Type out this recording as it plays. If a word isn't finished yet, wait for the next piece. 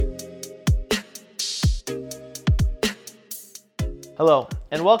Hello,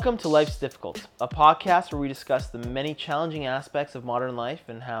 and welcome to Life's Difficult, a podcast where we discuss the many challenging aspects of modern life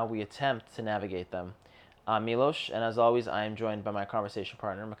and how we attempt to navigate them. I'm Milos, and as always, I am joined by my conversation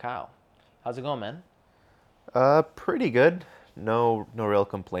partner, Mikhail. How's it going, man? Pretty good. No real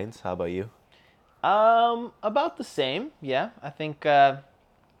complaints. How about you? About the same. Yeah, I think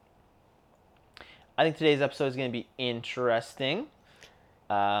today's episode is going to be interesting.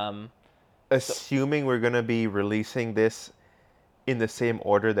 Um, so Assuming we're gonna be releasing this in the same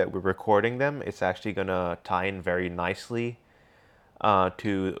order that we're recording them, it's actually gonna tie in very nicely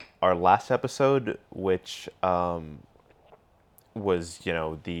to our last episode, which was,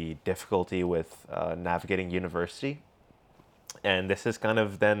 the difficulty with navigating university. And this is kind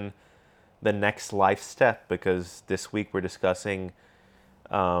of then the next life step because this week we're discussing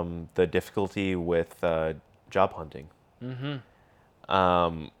the difficulty with job hunting.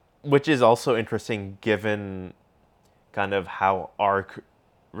 Which is also interesting given kind of how our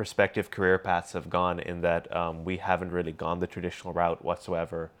respective career paths have gone in that we haven't really gone the traditional route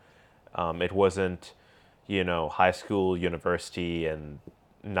whatsoever. It wasn't, high school, university, and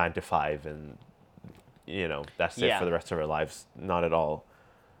 9 to 5, and, that's it yeah, for the rest of our lives. Not at all.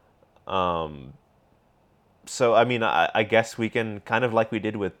 So, I mean, I guess we can, kind of like we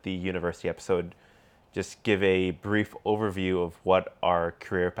did with the university episode, just give a brief overview of what our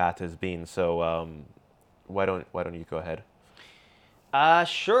career path has been. So, why don't you go ahead?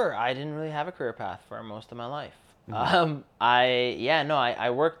 sure. I didn't really have a career path for most of my life. Mm-hmm. I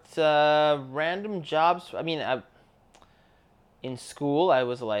worked random jobs. In school, I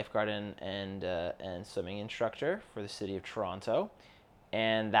was a lifeguard and swimming instructor for the city of Toronto,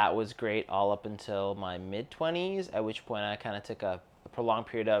 and that was great all up until my mid 20s. At which point, I kind of took a prolonged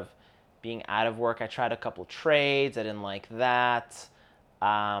period of being out of work. I tried a couple trades. I didn't like that.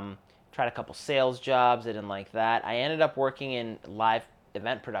 Um, Tried a couple sales jobs. I didn't like that. I ended up working in live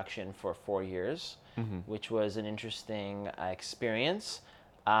event production for 4 years, Mm-hmm. which was an interesting experience.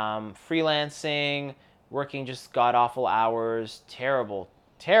 Freelancing, working just god awful hours, terrible,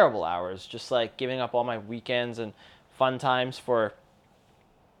 terrible hours, just like giving up all my weekends and fun times for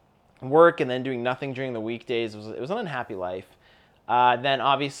work and then doing nothing during the weekdays. It was an unhappy life. Then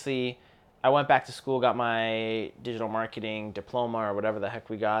obviously, I went back to school, got my digital marketing diploma or whatever the heck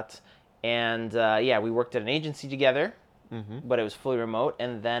we got, and we worked at an agency together, Mm-hmm. but it was fully remote.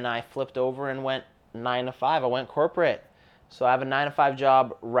 And then I flipped over and went 9 to 5. I went corporate. So I have a 9 to 5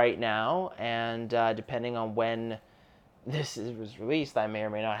 job right now, and depending on when was released, I may or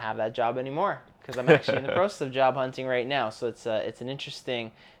may not have that job anymore because I'm actually in the process of job hunting right now. So it's an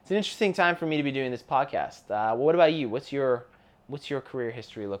interesting time for me to be doing this podcast. What about you? What's your career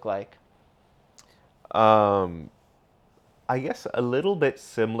history look like? um, I guess a little bit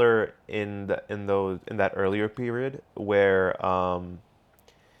similar in that earlier period where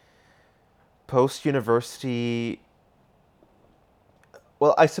post university.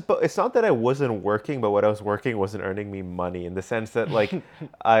 Well, I suppose it's not that I wasn't working, but what I was working wasn't earning me money in the sense that like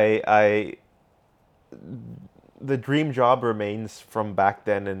I the dream job remains from back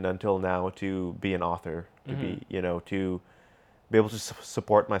then and until now to be an author, to Mm-hmm. be, to be able to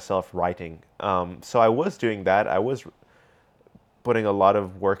support myself writing. So I was doing that. I was putting a lot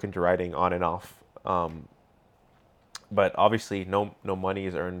of work into writing on and off. But obviously, no money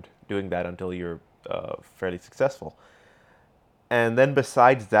is earned doing that until you're fairly successful. And then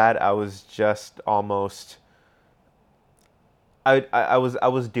besides that, I was just almost I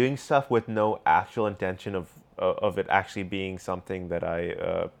was doing stuff with no actual intention of it actually being something that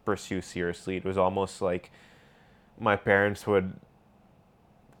I pursue seriously. It was almost like my parents would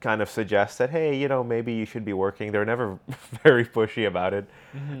kind of suggest that, hey, maybe you should be working. They're never very pushy about it,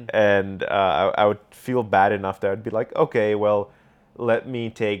 Mm-hmm. and I would feel bad enough that I'd be like, okay, well, let me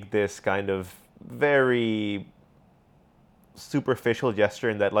take this kind of very superficial gesture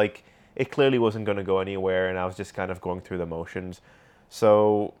in that like it clearly wasn't going to go anywhere, and I was just kind of going through the motions.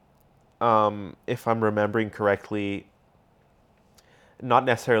 So, if I'm remembering correctly, not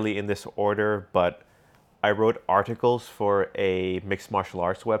necessarily in this order, but I wrote articles for a mixed martial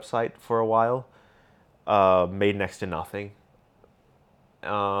arts website for a while, made next to nothing.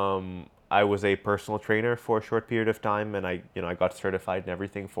 I was a personal trainer for a short period of time, and I got certified and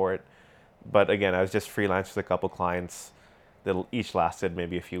everything for it. But again, I was just freelance with a couple clients that each lasted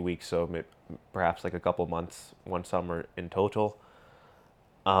maybe a few weeks, so perhaps like a couple months, one summer in total.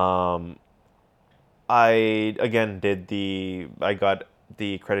 Um, I again I got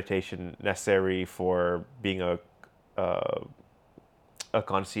the accreditation necessary for being uh, a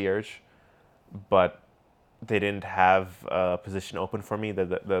concierge, but they didn't have a position open for me,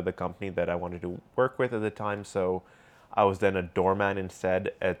 the company that I wanted to work with at the time. So I was then a doorman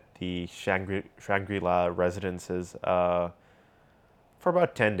instead at the Shangri-La residences for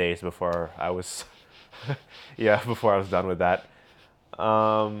about 10 days before I was, yeah, before I was done with that.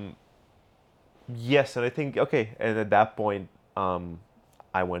 Um, yes, and I think, okay, and at that point,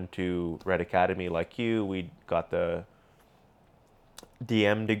 I went to Red Academy like you. We got the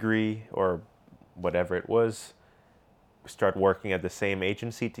DM degree or whatever it was, start working at the same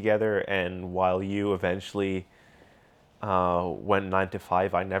agency together. And while you eventually went 9 to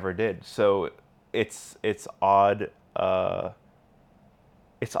 5, I never did. So it's odd.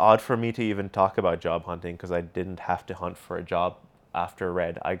 It's odd for me to even talk about job hunting because I didn't have to hunt for a job after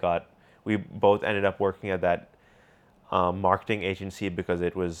Red. We both ended up working at that marketing agency because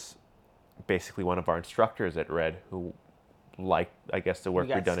it was basically one of our instructors at Red who liked, I guess, the We work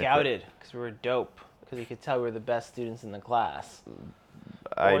we'd got done at Red. scouted because we were dope. Because you could tell we were the best students in the class,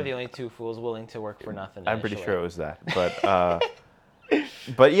 or I the only two fools willing to work for nothing I'm pretty initially. sure it was that,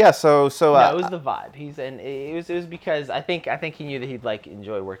 but yeah. So No, it was the vibe. It was because I think he knew that he'd like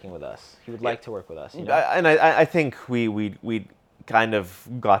enjoy working with us. He would yeah, like to work with us, you know. and I think we'd kind of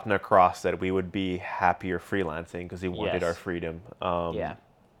gotten across that we would be happier freelancing because we wanted our Yes. freedom. Yeah.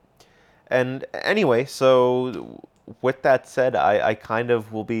 And anyway, so with that said, I kind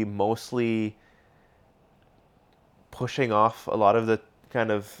of will be mostly pushing off a lot of the kind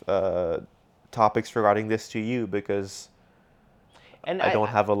of topics regarding this to you because And I I don't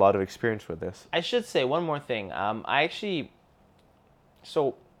have a lot of experience with this. I should say one more thing. I actually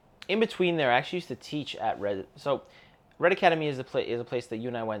so in between there, I actually used to teach at Red. So Red Academy is a place that you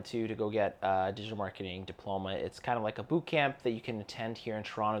and I went to go get a digital marketing diploma. It's kind of like a boot camp that you can attend here in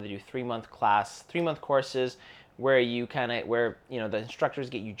Toronto. They do 3 month courses where the instructors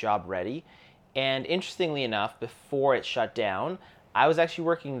get you job ready. And interestingly enough, before it shut down, I was actually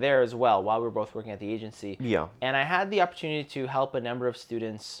working there as well while we were both working at the agency. Yeah. And I had the opportunity to help a number of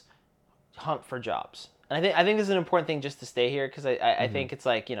students hunt for jobs. And I think this is an important thing just to stay here because I Mm-hmm. think it's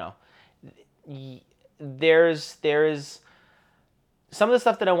like, there's some of the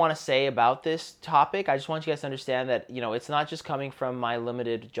stuff that I want to say about this topic. I just want you guys to understand that, it's not just coming from my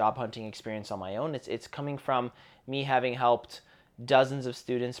limited job hunting experience on my own. It's coming from me having helped dozens of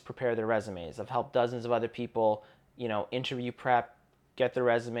students prepare their resumes. I've helped dozens of other people, interview prep, get their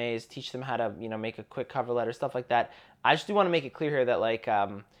resumes, teach them how to, make a quick cover letter, stuff like that. I just do want to make it clear here that like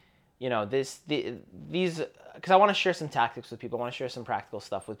these because I want to share some tactics with people. I want to share some practical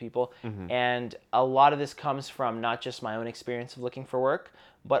stuff with people, Mm-hmm. and a lot of this comes from not just my own experience of looking for work,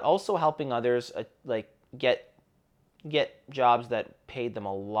 but also helping others like get jobs that paid them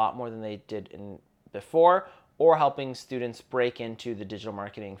a lot more than they did in before, or helping students break into the digital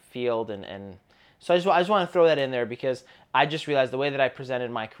marketing field and so I just want to throw that in there because I just realized the way that I presented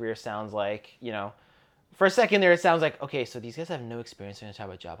my career sounds like, for a second there it sounds like, okay, so these guys have no experience when they talk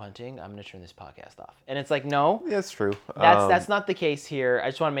about job hunting. I'm going to turn this podcast off. And it's like, no, Yeah, it's true. that's not the case here. I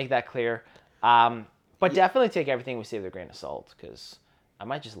just want to make that clear. But definitely take everything we say with a grain of salt because I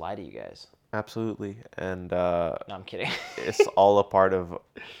might just lie to you guys. Absolutely. And No, I'm kidding. it's all a part of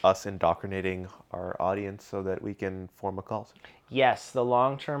us indoctrinating our audience so that we can form a cult. Yes, the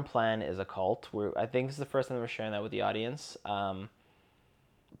long-term plan is a cult. I think this is the first time we're sharing that with the audience. But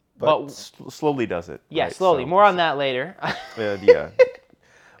But slowly does it. yeah, Right? slowly. More on that later. Yeah.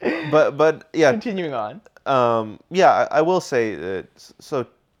 But yeah, Continuing on. yeah. I will say so.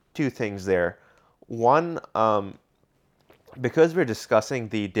 Two things there. One, because we're discussing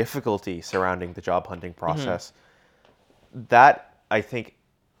the difficulty surrounding the job hunting process, that I think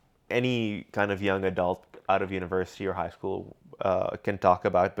any kind of young adult out of university or high school can talk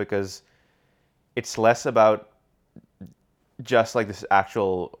about because it's less about just like this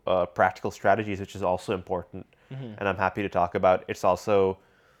actual practical strategies, which is also important, and I'm happy to talk about. It's also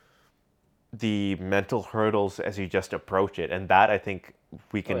the mental hurdles as you just approach it, and that I think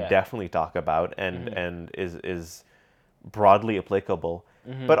we can yeah. definitely talk about, and is broadly applicable.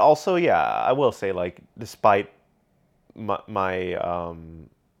 But also, yeah, I will say like despite my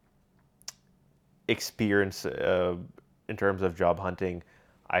experience in terms of job hunting,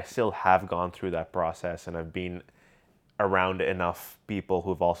 I still have gone through that process, and I've been around enough people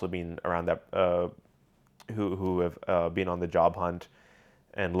who've also been around that who have been on the job hunt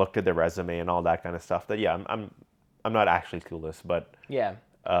and looked at their resume and all that kind of stuff. That yeah, I'm not actually clueless, but Yeah.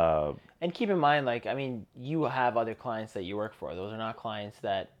 And keep in mind, like, I mean, you have other clients that you work for. Those are not clients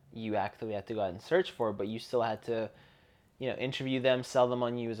that you actively had to go out and search for, but you still had to, interview them, sell them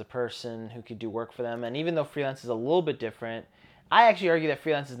on you as a person who could do work for them. And even though freelance is a little bit different, I actually argue that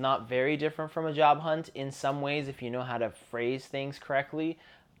freelance is not very different from a job hunt in some ways if you know how to phrase things correctly.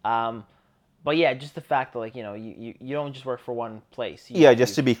 But yeah, just the fact that like you don't just work for one place. Yeah, You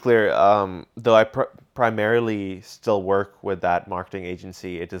just to be clear, though I primarily still work with that marketing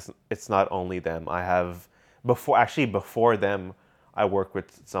agency, it's not only them. I have before them, I worked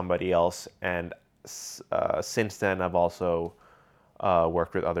with somebody else, and since then I've also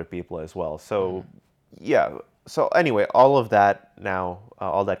worked with other people as well. So yeah. So anyway, all of that now,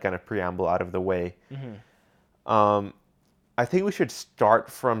 all that kind of preamble out of the way, hmm I think we should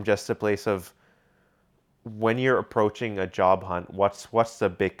start from just a place of when you're approaching a job hunt, what's the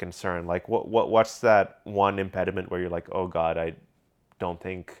big concern? Like what's that one impediment where you're like, oh God, I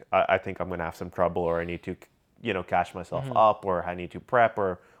think I'm gonna have some trouble, or I need to, catch myself hmm up, or I need to prep,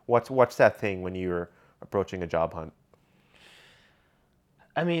 or what's that thing when you're approaching a job hunt?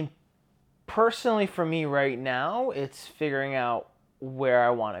 I mean, personally, for me right now, it's figuring out where I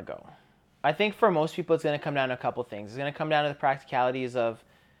want to go. I think for most people, it's going to come down to a couple things. It's going to come down to the practicalities of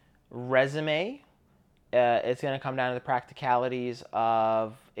resume. It's going to come down to the practicalities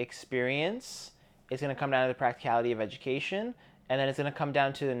of experience. It's going to come down to the practicality of education, and then it's going to come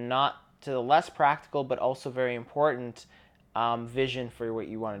down to the less practical but also very important vision for what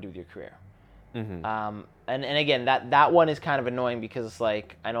you want to do with your career. Mm-hmm. And again, that one is kind of annoying because it's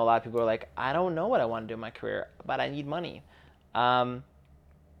like I know a lot of people are like, I don't know what I want to do in my career, but I need money. Um,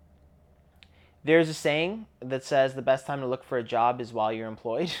 there's a saying that says the best time to look for a job is while you're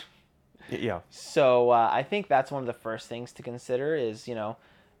employed. Yeah. So I think that's one of the first things to consider is,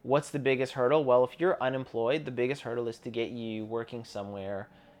 what's the biggest hurdle? Well, if you're unemployed, the biggest hurdle is to get you working somewhere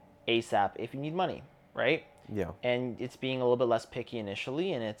ASAP if you need money, right? Yeah. And it's being a little bit less picky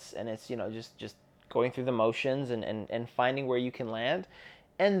initially, and it's just going through the motions and finding where you can land,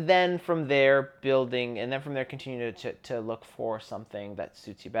 and then from there building, and then from there continue to look for something that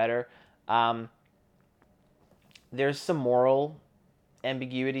suits you better. Um, there's some moral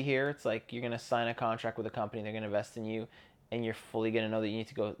ambiguity here. It's like you're gonna sign a contract with a company, they're gonna invest in you, and you're fully gonna know that you need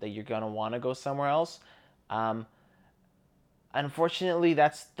to go, that you're gonna want to go somewhere else. Um, Unfortunately,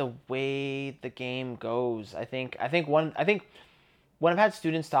 that's the way the game goes. I think when I've had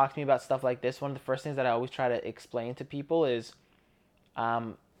students talk to me about stuff like this, one of the first things that I always try to explain to people is,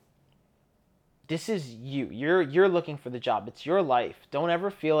 um, this is you. You're looking for the job. It's your life. Don't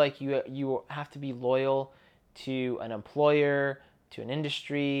ever feel like you have to be loyal to an employer, to an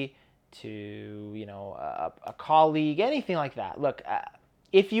industry, to a colleague, anything like that. Look,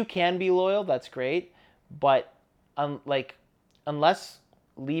 if you can be loyal, that's great, but like unless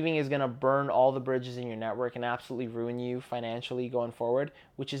leaving is going to burn all the bridges in your network and absolutely ruin you financially going forward,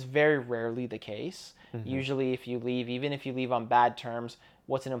 which is very rarely the case. Mm-hmm. Usually, if you leave, even if you leave on bad terms,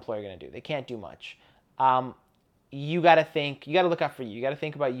 what's an employer going to do? They can't do much. Um, you got to think, you got to look out for you. You got to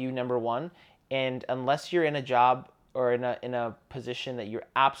think about you, number one. And unless you're in a job or in a position that you're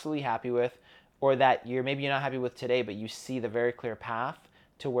absolutely happy with, or that you're not happy with today, but you see the very clear path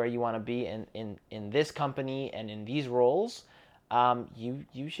to where you want to be in this company and in these roles,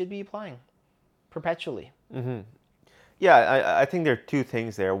 you should be applying perpetually. Mm-hmm. Yeah, I think there are two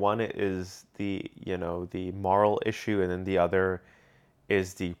things there. One is the moral issue, and then the other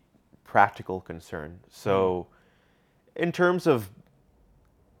is the practical concern. Mm-hmm. So in terms of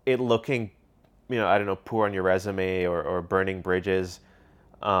it looking, I don't know, poor on your resume, or burning bridges,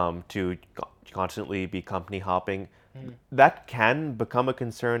 to constantly be company hopping, Mm-hmm. that can become a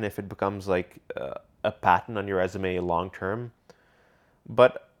concern if it becomes like a pattern on your resume long term.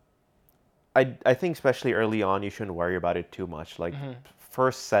 But I think especially early on, you shouldn't worry about it too much. Like Mm-hmm.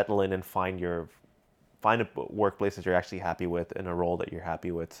 first settle in and find a workplace that you're actually happy with and a role that you're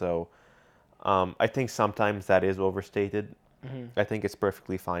happy with. So I think sometimes that is overstated. Mm-hmm. I think it's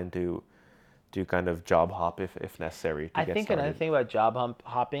perfectly fine to do kind of job hop if necessary to I get think another started. thing about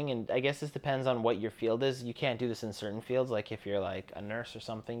hopping, and I guess this depends on what your field is. You can't do this in certain fields, like if you're like a nurse or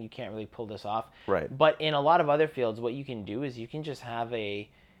something, you can't really pull this off. Right. But in a lot of other fields, what you can do is you can just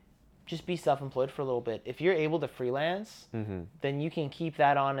be self-employed for a little bit. If you're able to freelance, Mm-hmm. then you can keep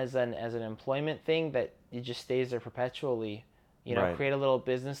that on as an employment thing that it just stays there perpetually. Right. Create a little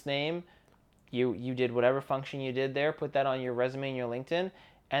business name. You did whatever function you did there, put that on your resume and your LinkedIn,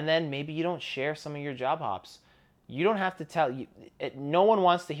 and then maybe you don't share some of your job hops. You don't have to tell you. No one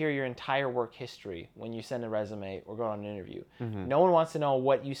wants to hear your entire work history when you send a resume or go on an interview. Mm-hmm. No one wants to know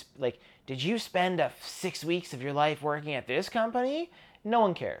what you like. Did you spend 6 weeks of your life working at this company? No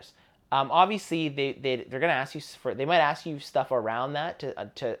one cares. Obviously, they're gonna ask you for. They might ask you stuff around that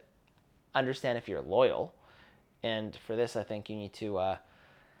to understand if you're loyal. And for this, I think you need to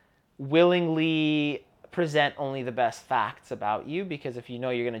willingly present only the best facts about you, because if you know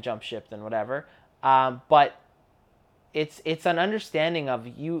you're going to jump ship, then whatever. But it's an understanding of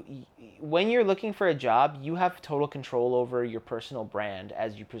when you're looking for a job, you have total control over your personal brand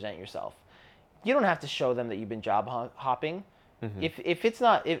as you present yourself. You don't have to show them that you've been job hopping. Mm-hmm. If it's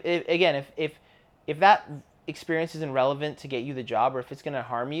not, if again, if that experience isn't relevant to get you the job, or if it's going to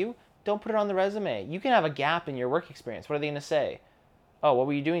harm you, don't put it on the resume. You can have a gap in your work experience. What are they going to say? Oh, what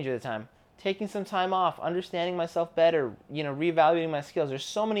were you doing during the time? Taking some time off, understanding myself better, reevaluating my skills. There's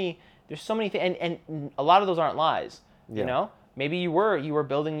so many things, and a lot of those aren't lies. You Yeah. know, maybe you were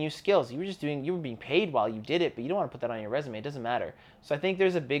building new skills. You were being paid while you did it, but you don't want to put that on your resume. It doesn't matter. So I think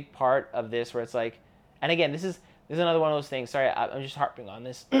there's a big part of this where it's like, and again, this is another one of those things. Sorry, I'm just harping on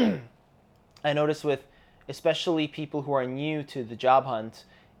this. I notice with especially people who are new to the job hunt,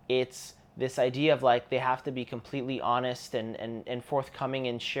 it's this idea of like they have to be completely honest and forthcoming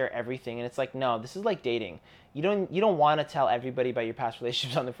and share everything. And it's like, no, this is like dating. You don't want to tell everybody about your past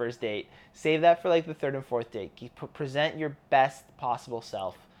relationships on the first date. Save that for like the third and fourth date. Present your best possible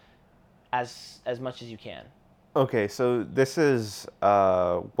self as much as you can. Okay, so this is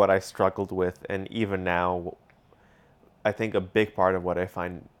what I struggled with, and even now, I think a big part of what I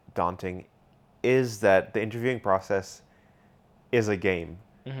find daunting is that the interviewing process is a game.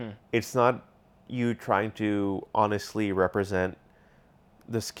 Mm-hmm. It's not you trying to honestly represent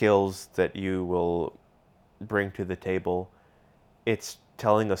the skills that you will bring to the table. It's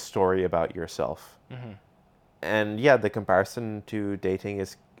telling a story about yourself. Mm-hmm. And yeah, the comparison to dating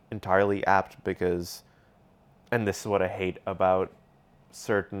is entirely apt because, and this is what I hate about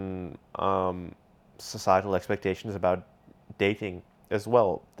certain societal expectations about dating as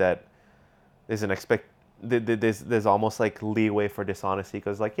well, that there's an there's almost like leeway for dishonesty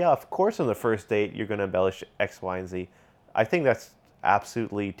because like yeah, of course on the first date you're going to embellish X, Y, and Z. I think that's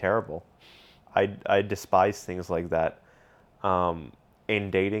absolutely terrible. I despise things like that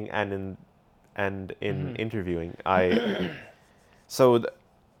in dating and in interviewing. So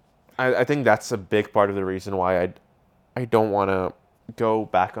I think that's a big part of the reason why I don't want to go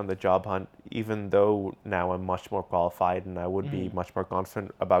back on the job hunt, even though now I'm much more qualified and I would be Mm-hmm. much more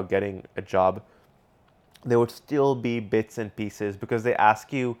confident about getting a job. There would still be bits and pieces because they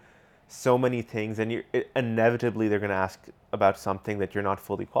ask you so many things, and inevitably they're going to ask about something that you're not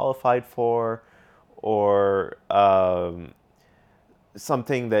fully qualified for, or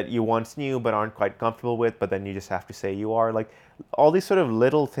something that you once knew but aren't quite comfortable with, but then you just have to say you are. Like all these sort of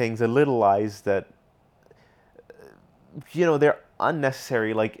little things and little lies that they're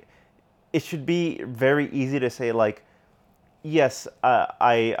unnecessary. Like it should be very easy to say like, yes,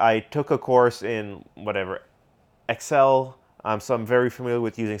 I took a course in whatever Excel, so I'm very familiar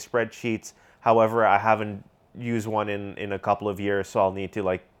with using spreadsheets. However, I haven't used one in a couple of years, so I'll need to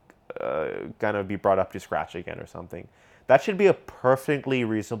like kind of be brought up to scratch again or something. That should be a perfectly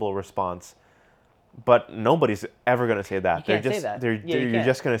reasonable response. But nobody's ever going to say You that. can't say that. Yeah, you You're can't.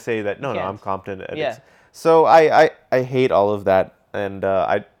 just going to say that You no, I'm can't. competent at Yeah. it. So I hate all of that, and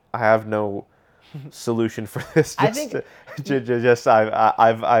I have no solution for this. I think. Just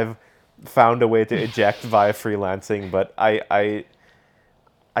I've found a way to eject via freelancing, but I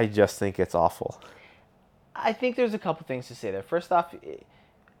just think it's awful. I think there's a couple things to say there. First off,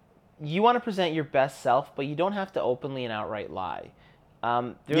 you want to present your best self, but you don't have to openly and outright lie.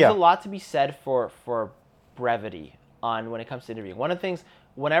 There's a Yeah. lot to be said for brevity on when it comes to interviewing. One of the things,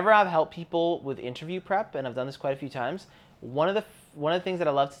 whenever I've helped people with interview prep, and I've done this quite a few times, one of the things that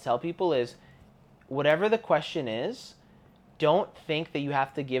I love to tell people is, whatever the question is, don't think that you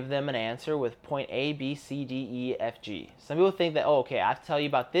have to give them an answer with point A, B, C, D, E, F, G. Some people think that, oh, okay, I have to tell you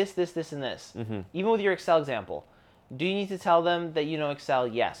about this, this, this, and this. Mm-hmm. Even with your Excel example, do you need to tell them that you know Excel?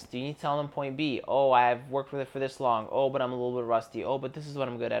 Yes. Do you need to tell them point B? Oh, I've worked with it for this long. Oh, but I'm a little bit rusty. Oh, but this is what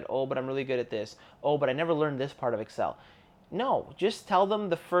I'm good at. Oh, but I'm really good at this. Oh, but I never learned this part of Excel. No, just tell them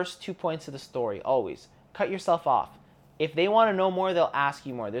the first 2 points of the story, always. Cut yourself off. If they want to know more, they'll ask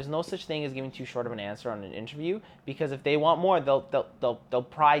you more. There's no such thing as giving too short of an answer on an interview, because if they want more, they'll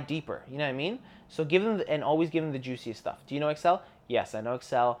pry deeper. You know what I mean? So give them and always give them the juiciest stuff. Do you know Excel? Yes, I know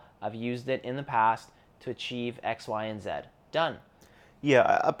Excel. I've used it in the past to achieve X, Y, and Z. Done.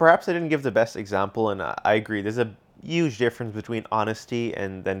 Yeah, perhaps I didn't give the best example, and I agree. There's a huge difference between honesty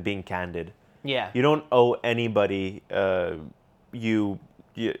and then being candid. Yeah. You don't owe anybody being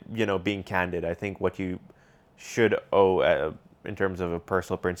candid. I think what you should owe in terms of a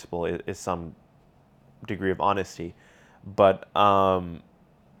personal principle is some degree of honesty. But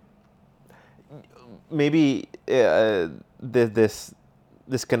maybe this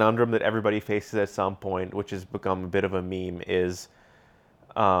conundrum that everybody faces at some point, which has become a bit of a meme, is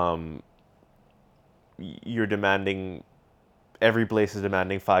um, you're demanding, every place is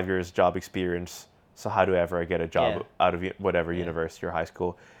demanding 5 years job experience So how do I ever get a Yeah. job out of whatever Yeah. university or high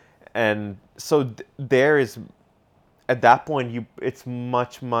school? And so there is at that point it's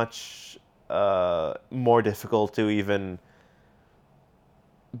much more difficult to even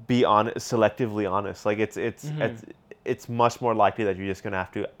be selectively honest. Like Hmm. it's much more likely that you're just gonna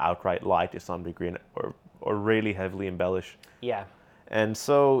have to outright lie to some degree or really heavily embellish. Yeah. And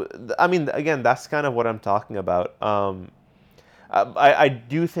so I mean, again, that's kind of what I'm talking about. I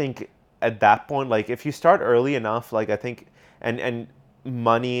do think at that point, like if you start early enough, like I think, and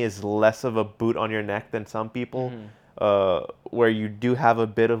money is less of a boot on your neck than some people, Hmm. where you do have a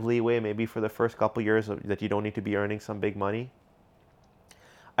bit of leeway, maybe for the first couple years that you don't need to be earning some big money.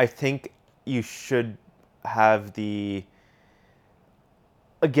 I think you should have the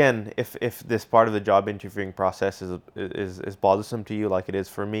again, if this part of the job interviewing process is bothersome to you, like it is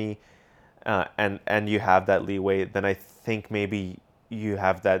for me, and you have that leeway, then I think maybe you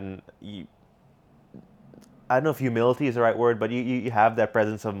have that. I don't know if humility is the right word, but you have that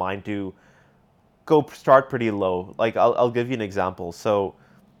presence of mind to go start pretty low. Like I'll give you an example. So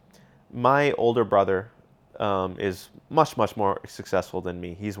my older brother is much more successful than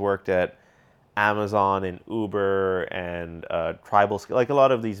me. He's worked at Amazon and Uber and Tribal, like a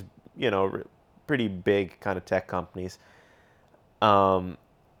lot of these, pretty big kind of tech companies. Um,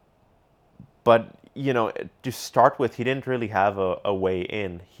 but to start with, he didn't really have a way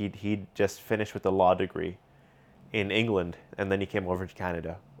in. He just finished with a law degree in England, and then he came over to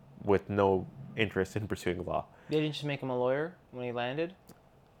Canada with no interest in pursuing law. They didn't just make him a lawyer when he landed.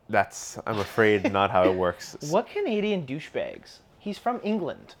 That's, I'm afraid, not how it works. What Canadian douchebags? He's from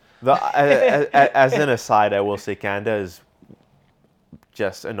England. As an aside, I will say Canada is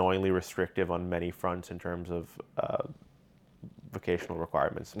just annoyingly restrictive on many fronts in terms of vocational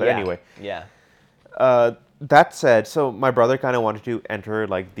requirements. But Yeah. anyway, Yeah. that said, so my brother kind of wanted to enter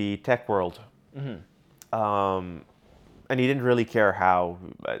like the tech world, um, and he didn't really care how.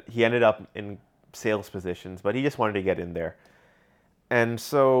 He ended up in sales positions, but he just wanted to get in there. And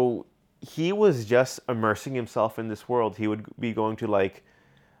so he was just immersing himself in this world. He would be going to like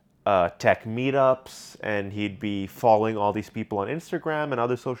tech meetups, and he'd be following all these people on Instagram and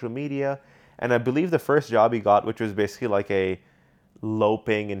other social media. And I believe the first job he got, which was basically like a low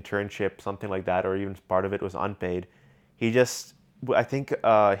paying internship, something like that, or even part of it was unpaid. He just, I think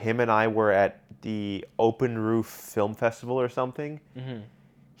him and I were at the Open Roof Film Festival or something. Hmm.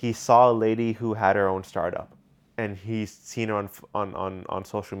 He saw a lady who had her own startup, and he's seen her on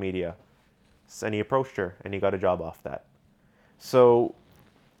social media, and he approached her, and he got a job off that. So,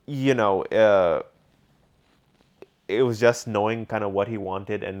 you know, it was just knowing kind of what he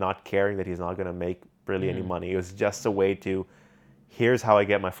wanted and not caring that he's not going to make really any Hmm. money. It was just a way to, here's how I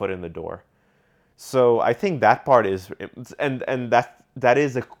get my foot in the door. So I think that part is, and that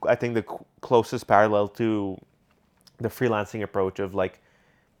is I think the closest parallel to the freelancing approach of like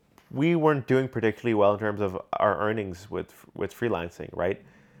we weren't doing particularly well in terms of our earnings with freelancing, right?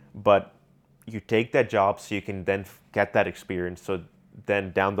 But you take that job so you can then get that experience. So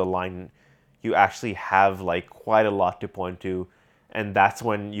then down the line, you actually have like quite a lot to point to, and that's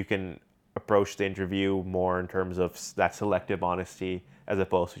when you can approach the interview more in terms of that selective honesty as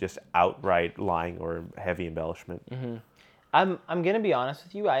opposed to just outright lying or heavy embellishment. I'm gonna be honest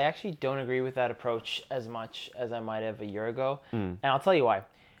with you. I actually don't agree with that approach as much as I might have a year ago, Mm. and I'll tell you why.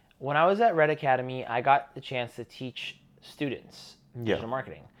 When I was at Red Academy, I got the chance to teach students Yeah, digital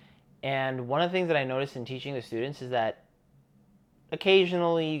marketing, and one of the things that I noticed in teaching the students is that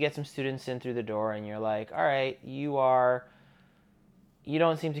occasionally you get some students in through the door, and you're like, all right, you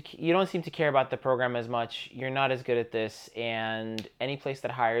don't seem to care about the program as much. You're not as good at this, and any place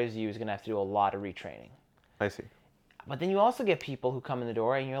that hires you is gonna have to do a lot of retraining. I see. But then you also get people who come in the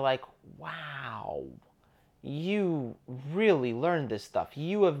door and you're like, wow, you really learned this stuff.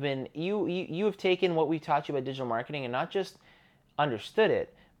 You have taken what we taught you about digital marketing and not just understood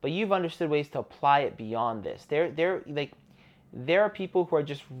it, but you've understood ways to apply it beyond this. There are people who are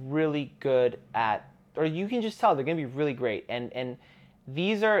just really good at, or you can just tell they're going to be really great. And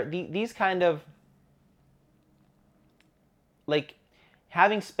these kind of like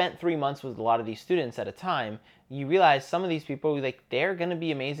having spent 3 months with a lot of these students at a time, you realize some of these people like they're gonna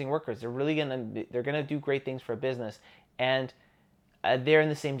be amazing workers. They're gonna do great things for a business, and they're in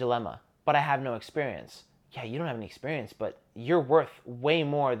the same dilemma. But I have no experience. Yeah, you don't have any experience, but you're worth way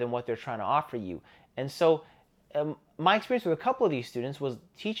more than what they're trying to offer you. And so, my experience with a couple of these students was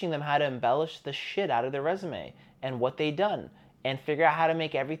teaching them how to embellish the shit out of their resume and what they'd done and figure out how to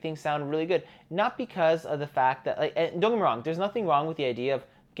make everything sound really good. Not because of the fact that, like, and don't get me wrong, there's nothing wrong with the idea of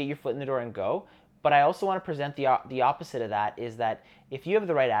get your foot in the door and go. But I also want to present the opposite of that, is that if you have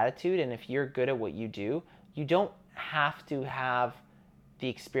the right attitude and if you're good at what you do, you don't have to have the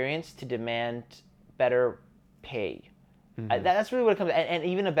experience to demand better pay. That's really what it comes to, and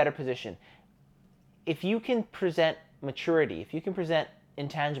even a better position. If you can present maturity, if you can present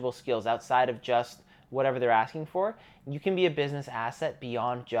intangible skills outside of just whatever they're asking for, you can be a business asset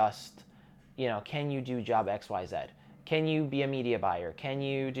beyond just, can you do job XYZ? Can you be a media buyer? Can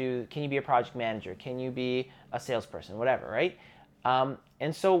you be a project manager? Can you be a salesperson? Whatever, right?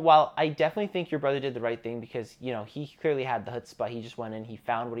 And so while I definitely think your brother did the right thing, because he clearly had the chutzpah, he just went in, he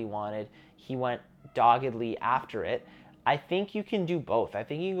found what he wanted, he went doggedly after it. I think you can do both. I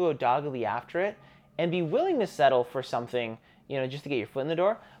think you can go doggedly after it and be willing to settle for something, just to get your foot in the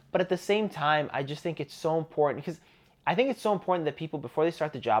door. But at the same time, I just think it's so important, because I think it's so important that people, before they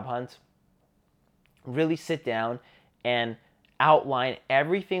start the job hunt, really sit down and outline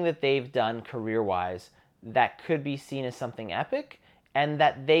everything that they've done career-wise that could be seen as something epic, and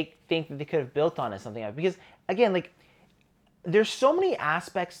that they think that they could have built on as something epic. Because again, like, there's so many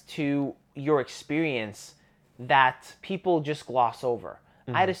aspects to your experience that people just gloss over.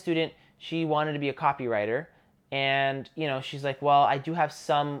 I had a student, she wanted to be a copywriter, and she's like, well, I do have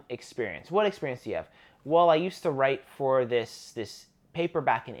some experience. What experience do you have? Well, I used to write for this paper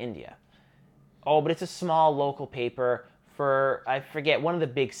back in India. Oh, but it's a small local paper for, I forget, one of the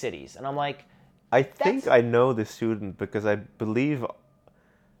big cities. And I'm like, I think I know the student because I believe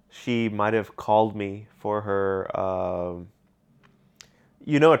she might have called me for her.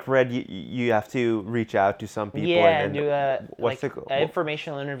 At Red, you have to reach out to some people yeah, and do what's like the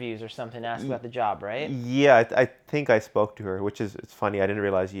informational interviews or something, ask about the job, right? yeah, I think I spoke to her, which is it's funny. I didn't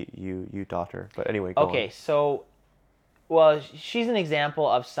realize you taught her. But anyway, go Okay, on. so, well, she's an example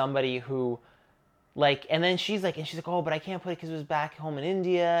of somebody who, like, and then she's like, oh, but I can't put it because it was back home in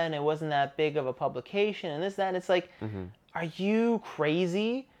India and it wasn't that big of a publication and this, that. And it's like, are you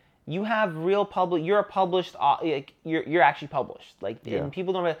crazy? You have real public, you're a published, like, you're actually published. Like, Yeah. and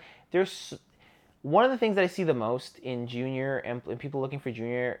people don't really, there's, one of the things that I see the most in junior and people looking for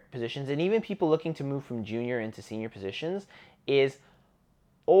junior positions, and even people looking to move from junior into senior positions, is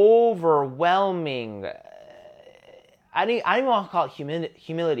overwhelming. I don't even want to call it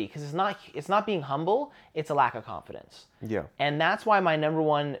humility, because it's not being humble. It's a lack of confidence. Yeah. And that's why my number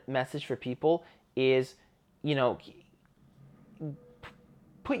one message for people is,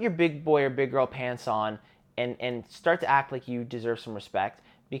 put your big boy or big girl pants on and start to act like you deserve some respect,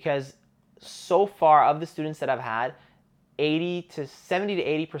 because so far of the students that I've had, 70 to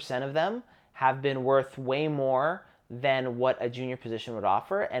 80% of them have been worth way more than what a junior position would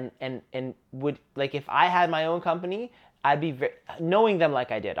offer, and would, like, if I had my own company, I'd be knowing them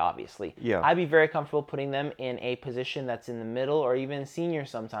like I did, obviously. Yeah. I'd be very comfortable putting them in a position that's in the middle or even senior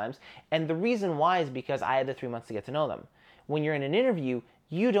sometimes. And the reason why is because I had the 3 months to get to know them. When you're in an interview,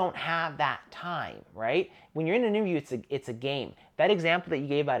 you don't have that time, right? When you're in an interview, it's a game. That example that you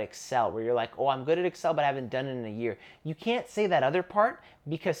gave about Excel, where you're like, oh, I'm good at Excel, but I haven't done it in a year. You can't say that other part,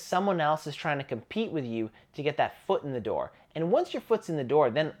 because someone else is trying to compete with you to get that foot in the door. And once your foot's in the door,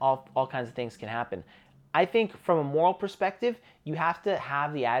 then all kinds of things can happen. I think from a moral perspective, you have to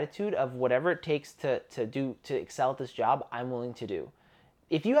have the attitude of whatever it takes to excel at this job, I'm willing to do.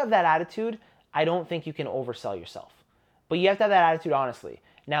 If you have that attitude, I don't think you can oversell yourself. But you have to have that attitude honestly.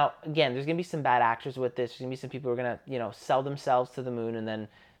 Now, again, there's going to be some bad actors with this. There's going to be some people who are going to, sell themselves to the moon and then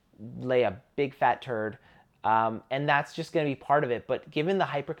lay a big fat turd. And that's just going to be part of it. But given the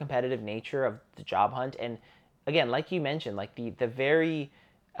hyper competitive nature of the job hunt, and again, like you mentioned, like the very,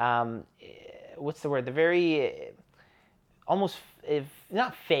 what's the word? The very, almost, if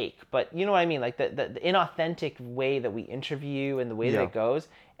not fake, but you know what I mean? Like the inauthentic way that we interview and the way that it goes.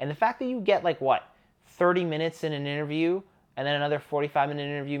 And the fact that you get 30 minutes in an interview and then another 45-minute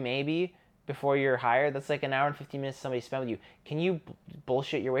interview maybe before you're hired, that's like an hour and 15 minutes somebody spent with you. Can you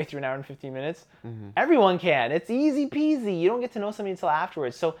bullshit your way through an hour and 15 minutes? Everyone can. It's easy peasy. You don't get to know somebody until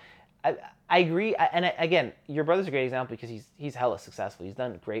afterwards. So I agree. Again, your brother's a great example because he's hella successful. He's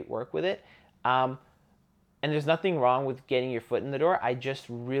done great work with it. And there's nothing wrong with getting your foot in the door. I just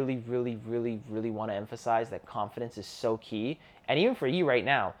really, really, really, really want to emphasize that confidence is so key. And even for you right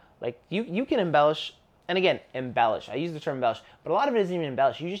now, like you can embellish. And again, embellish. I use the term embellish, but a lot of it isn't even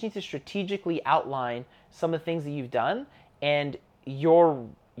embellish. You just need to strategically outline some of the things that you've done, and your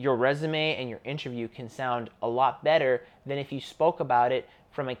resume and your interview can sound a lot better than if you spoke about it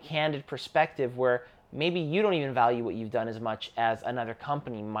from a candid perspective where maybe you don't even value what you've done as much as another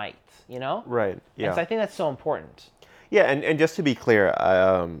company might, Right. Yeah. And so I think that's so important. Yeah, and just to be clear,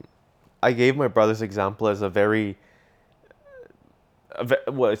 I gave my brother's example as a very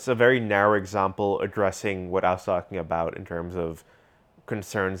well, it's a very narrow example addressing what I was talking about in terms of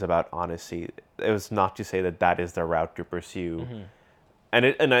concerns about honesty. It was not to say that that is the route to pursue,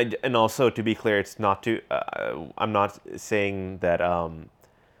 Mm-hmm. and also to be clear, it's not to. I'm not saying that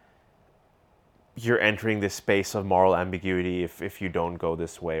you're entering this space of moral ambiguity if you don't go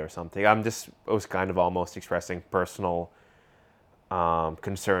this way or something. I was kind of almost expressing personal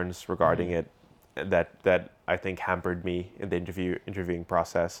concerns regarding Mm-hmm. it that I think hampered me in the interviewing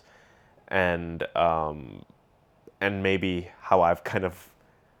process, and maybe how I've kind of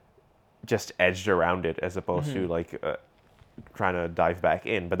just edged around it as opposed Mm-hmm. to like trying to dive back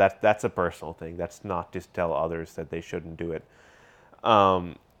in. But that's a personal thing. That's not to tell others that they shouldn't do it.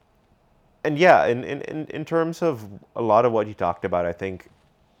 Um, and yeah, in terms of a lot of what you talked about, I think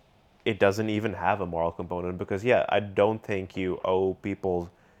it doesn't even have a moral component because yeah, I don't think you owe people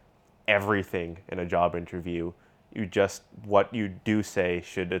everything in a job interview. You just what you do say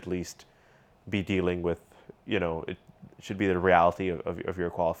should at least be dealing with, it should be the reality of your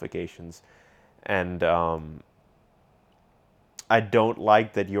qualifications. And I don't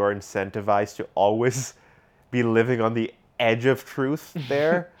like that you're incentivized to always be living on the edge of truth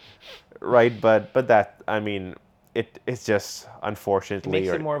there, right? But that, I mean, it's just It unfortunately, makes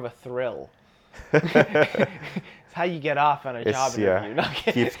it or more of a thrill. It's how you get off on a job it's yeah, interview. No,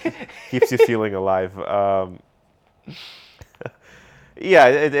 keeps keeps you feeling alive. Yeah,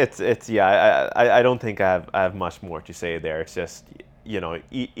 it's yeah. I don't think I have much more to say there. It's just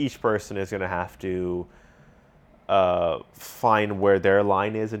each person is gonna have to find where their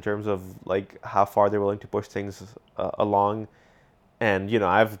line is in terms of like how far they're willing to push things along. And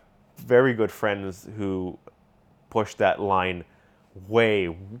I have very good friends who push that line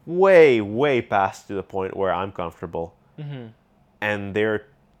way, way, way past to the point where I'm comfortable, Mm-hmm. and they're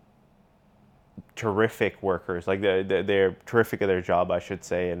terrific workers. Like they're terrific at their job, I should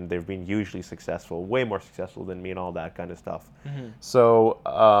say, and they've been hugely successful, way more successful than me, and all that kind of stuff. Mm-hmm. So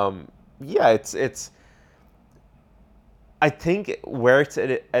yeah, it's. I think where it's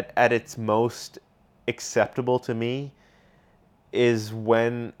at its most acceptable to me is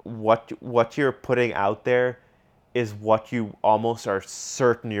when what you're putting out there is what you almost are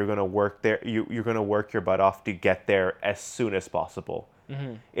certain you're going to work there you're going to work your butt off to get there as soon as possible.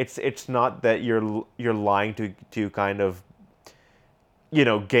 Mm-hmm. It's not that you're lying to kind of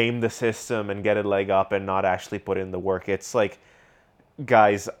game the system and get a leg up and not actually put in the work. It's like,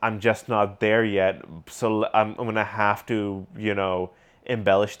 guys, I'm just not there yet, so I'm gonna have to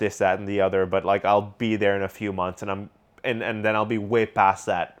embellish this, that, and the other, but like I'll be there in a few months, and and then I'll be way past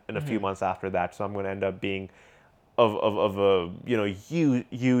that in a few Mm-hmm. months after that, so I'm gonna end up being of a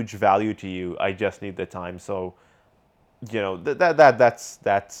huge value to you. I just need the time. So that's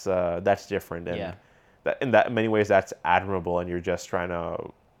different, Yeah. and that in many ways that's admirable, and you're just trying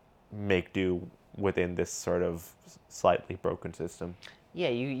to make do within this sort of slightly broken system. Yeah,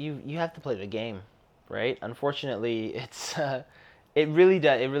 you have to play the game, right? Unfortunately, it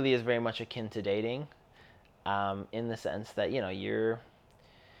really is very much akin to dating, in the sense that you have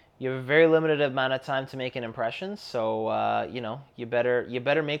a very limited amount of time to make an impression. So you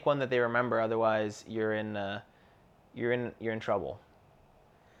better make one that they remember. Otherwise, you're in trouble.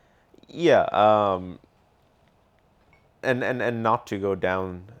 Yeah, and not to go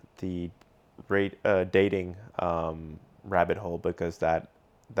down the dating rabbit hole because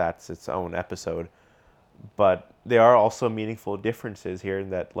that's its own episode. But there are also meaningful differences here in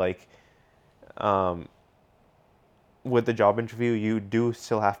that, like, um, with the job interview, you do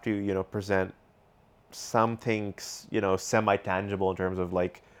still have to present something semi tangible in terms of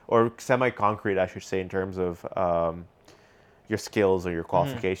like, or semi concrete, I should say, in terms of your skills or your Mm-hmm.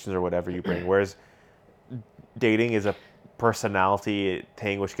 qualifications or whatever you bring. Whereas dating is a personality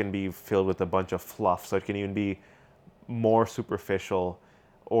thing which can be filled with a bunch of fluff, so it can even be more superficial,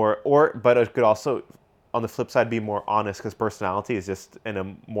 or but it could also, on the flip side, be more honest because personality is just an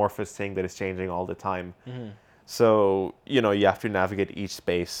amorphous thing that is changing all the time. Mm-hmm. So you have to navigate each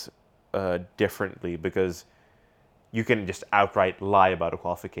space differently because you can just outright lie about a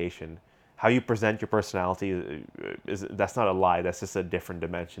qualification. How you present your personality is that's not a lie. That's just a different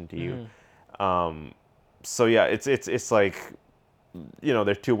dimension to you. Mm-hmm. Um, so yeah, it's like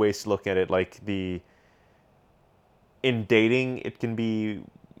there's two ways to look at it. Like in dating, it can be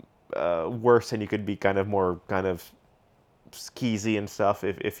worse, and you could be kind of more kind of skeezy and stuff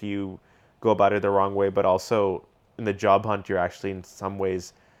if you go about it the wrong way. But also in the job hunt, you're actually in some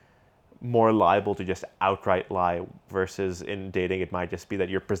ways more liable to just outright lie versus in dating it might just be that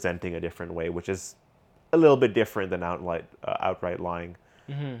you're presenting a different way, which is a little bit different than outright lying.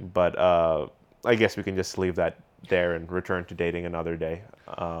 Mm-hmm. But I guess we can just leave that there and return to dating another day.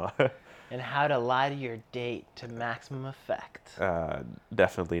 And how to lie to your date to maximum effect. Uh,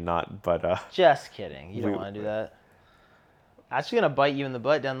 Definitely not. But Just kidding. You don't we, want to do that. Actually gonna bite you in the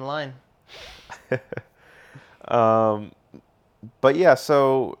butt down the line. um, but yeah.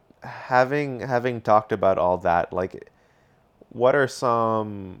 So having talked about all that, like, what are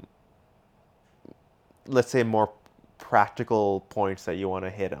some, let's say, more practical points that you want to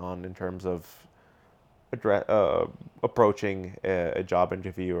hit on in terms of approaching a job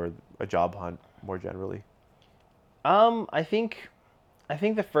interview or a job hunt more generally? I think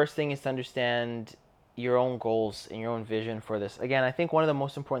the first thing is to understand your own goals and your own vision for this. Again, I think one of the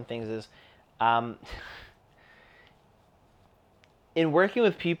most important things is um, in working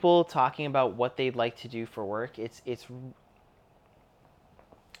with people talking about what they'd like to do for work. It's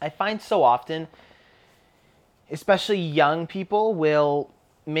I find so often, especially young people, will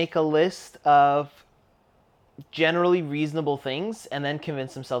make a list of generally reasonable things and then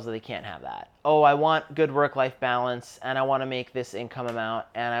convince themselves that they can't have that. Oh, I want good work-life balance and I want to make this income amount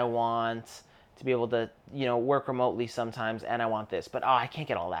and I want to be able to, work remotely sometimes and I want this. But I can't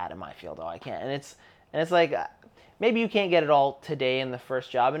get all that in my field. Oh, I can't. And it's like maybe you can't get it all today in the first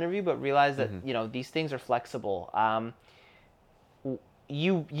job interview, but realize that, Mm-hmm. these things are flexible.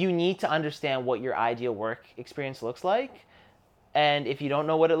 You need to understand what your ideal work experience looks like, and if you don't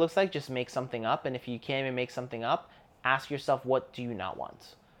know what it looks like, just make something up. And if you can't even make something up, ask yourself, what do you not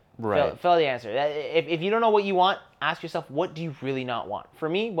want? Right. Fill the answer. If you don't know what you want, ask yourself, what do you really not want? For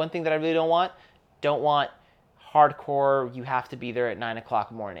me, one thing that I really don't want hardcore, you have to be there at 9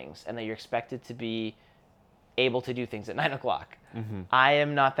 o'clock mornings and that you're expected to be able to do things at 9 o'clock. Mm-hmm. I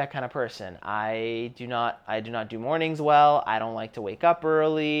am not that kind of person. I do not do mornings well. I don't like to wake up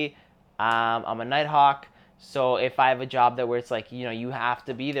early. I'm a night hawk. So if I have a job that where it's like, you have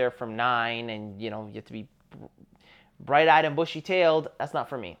to be there from 9 and, you have to be bright-eyed and bushy-tailed, that's not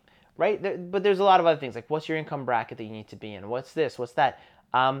for me. Right? But there's a lot of other things, like what's your income bracket that you need to be in? What's this? What's that?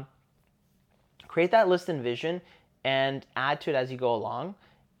 Create that list and vision and add to it as you go along,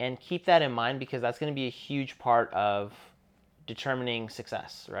 and keep that in mind because that's going to be a huge part of determining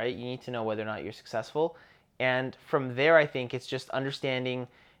success, right? You need to know whether or not you're successful. And from there, I think it's just understanding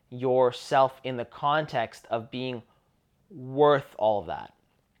yourself in the context of being worth all of that.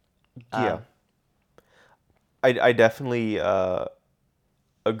 Yeah. Um, I definitely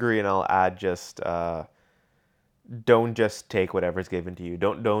agree, and I'll add just don't just take whatever's given to you.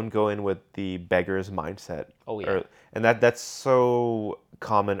 Don't go in with the beggar's mindset. oh, yeah. Or, and that's so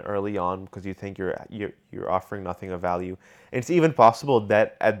common early on because you think you're offering nothing of value. And it's even possible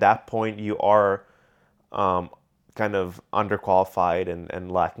that at that point you are um, kind of underqualified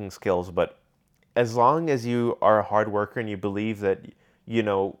and lacking skills. But as long as you are a hard worker and you believe that you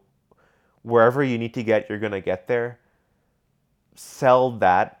know wherever you need to get, you're gonna get there. Sell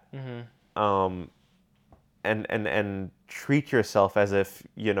that. Mm-hmm. Um, and treat yourself as if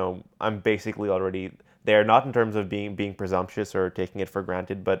I'm basically already there, not in terms of being presumptuous or taking it for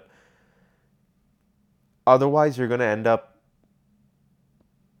granted, but otherwise you're going to end up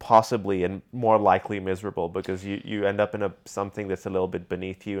possibly and more likely miserable because you end up in something that's a little bit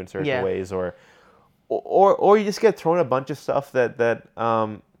beneath you in certain Yeah. ways, or you just get thrown a bunch of stuff that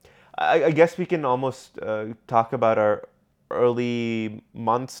I guess we can almost talk about our early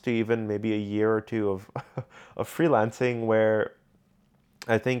months to even maybe a year or two of of freelancing, where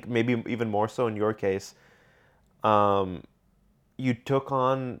I think maybe even more so in your case, um, you took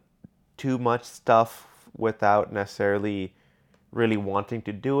on too much stuff without necessarily really wanting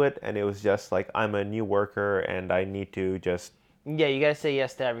to do it, and it was just like, I'm a new worker and I need to just Yeah, you got to say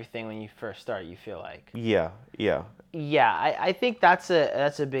yes to everything when you first start, you feel like. yeah, yeah. Yeah, I think that's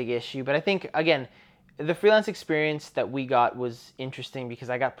a big issue. But I think, again, the freelance experience that we got was interesting because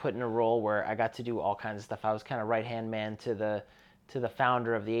I got put in a role where I got to do all kinds of stuff. I was kind of right hand man to the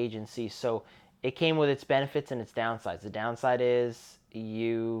founder of the agency. So it came with its benefits and its downsides. The downside is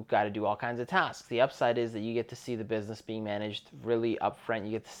you got to do all kinds of tasks. The upside is that you get to see the business being managed really upfront.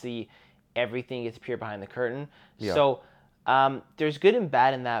 You get to see everything gets peer behind the curtain. Yeah. So there's good and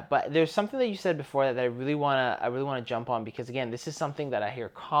bad in that, but there's something that you said before that I really wanna jump on because again, this is something that I hear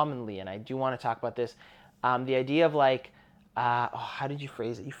commonly, and I do want to talk about this. The idea of like, how did you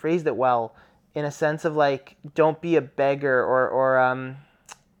phrase it? You phrased it well, in a sense of like, don't be a beggar, or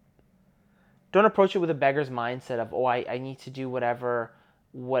don't approach it with a beggar's mindset of, oh, I need to do whatever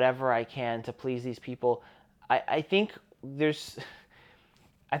I can to please these people. I think there's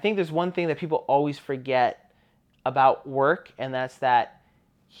I think there's one thing that people always forget about work, and that's that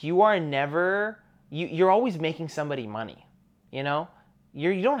you are never you're always making somebody money, you know.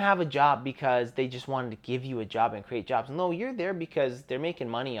 you don't have a job because they just wanted to give you a job and create jobs. No, you're there because they're making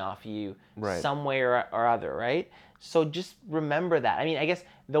money off you Right. some way or other, right? So just remember that. I mean, I guess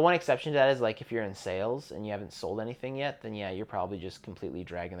the one exception to that is like if you're in sales and you haven't sold anything yet, then yeah, you're probably just completely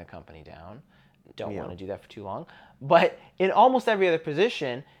dragging the company down. Don't want Yeah. to do that for too long. But in almost every other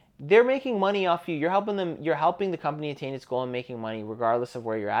position, they're making money off you. You're helping them. You're helping the company attain its goal and making money regardless of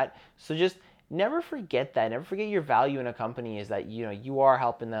where you're at. So just never forget that. Never forget your value in a company is that you are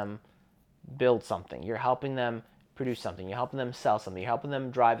helping them build something. You're helping them produce something. You're helping them sell something. You're helping them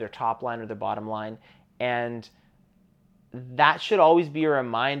drive their top line or their bottom line. And that should always be a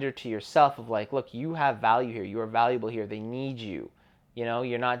reminder to yourself of like, look, you have value here. You are valuable here. They need you.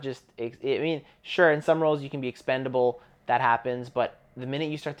 You're not just. I mean, sure, in some roles you can be expendable. That happens, but the minute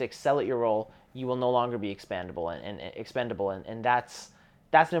you start to excel at your role, you will no longer be expandable and expendable, and that's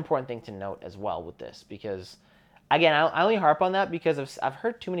an important thing to note as well with this because, again, I only harp on that because I've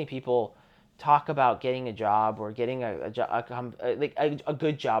heard too many people talk about getting a job or getting a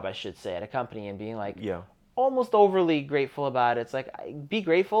good job, I should say, at a company and being like, Yeah. almost overly grateful about it. It's like be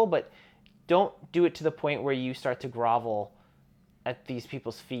grateful, but don't do it to the point where you start to grovel at these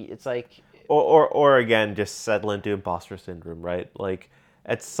people's feet. It's like, Or again, just settle into imposter syndrome, right? Like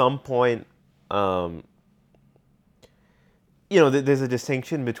at some point, um, there's a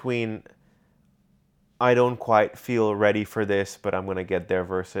distinction between I don't quite feel ready for this, but I'm gonna get there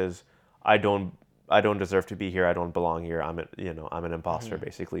versus I don't I don't deserve to be here. I don't belong here. I'm an imposter mhm,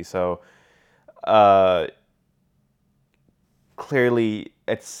 basically. So uh, clearly,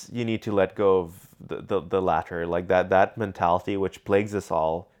 it's you need to let go of the latter, like that mentality which plagues us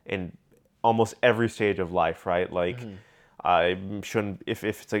all in almost every stage of life, right? Like mhm, I shouldn't if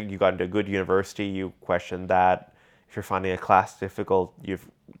it's like you got into a good university, you question that. If you're finding a class difficult, you've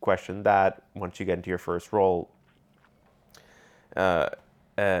questioned that. Once you get into your first role, uh,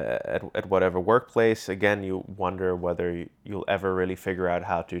 at whatever workplace, again, you wonder whether you'll ever really figure out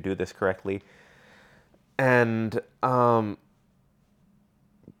how to do this correctly. And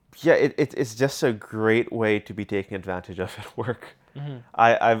yeah, it's just a great way to be taken advantage of at work. mhm.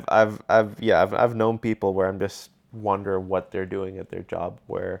 I've known people where I'm just wonder what they're doing at their job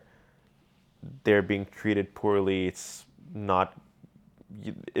where they're being treated poorly. Not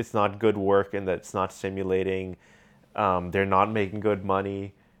it's not good work and that it's not stimulating. They're not making good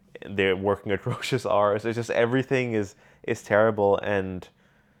money. They're working atrocious hours. It's just everything is terrible, and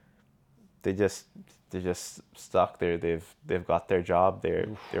they just they're just stuck. They've got their job.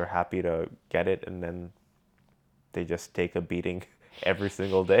 They're happy to get it, and then they just take a beating every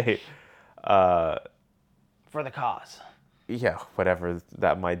single day. Uh, For the cause. yeah, whatever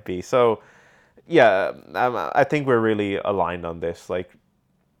that might be. So yeah, I think we're really aligned on this. Like,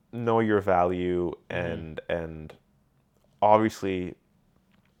 know your value Mhm. and obviously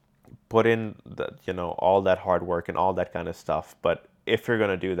put in all that hard work and all that kind of stuff. But if you're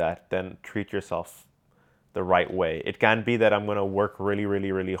gonna do that, then treat yourself the right way. It can't be that I'm gonna work really,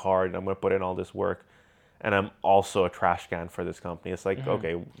 really, really hard and I'm gonna put in all this work, and I'm also a trash can for this company. It's like Mhm.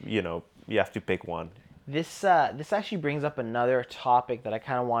 okay, you have to pick one. This actually brings up another topic that I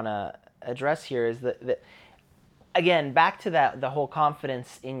kind of want to address here is that again, back to that the whole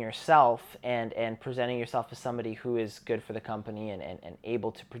confidence in yourself and presenting yourself as somebody who is good for the company and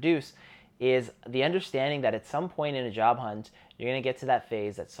able to produce is the understanding that at some point in a job hunt you're going to get to that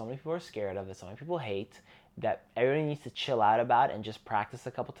phase that so many people are scared of, that so many people hate, that everybody needs to chill out about and just practice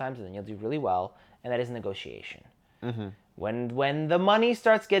a couple times and then you'll do really well, and that is negotiation. Mm-hmm. When the money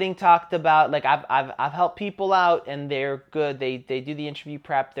starts getting talked about, like I've helped people out and they're good. They do the interview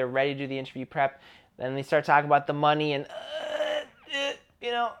prep. They're ready to do the interview prep. Then they start talking about the money and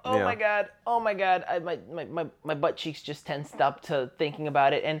Yeah. oh my god, my butt cheeks just tensed up to thinking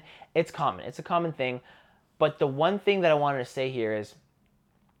about it, and it's common. It's a common thing. But the one thing that I wanted to say here is,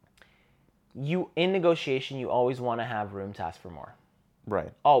 you in negotiation, you always want to have room to ask for more.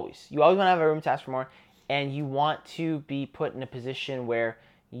 Right. Always. You always want to have a room to ask for more, and you want to be put in a position where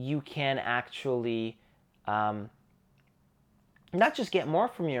you can actually um, not just get more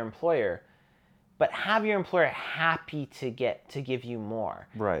from your employer, but have your employer happy to give you more.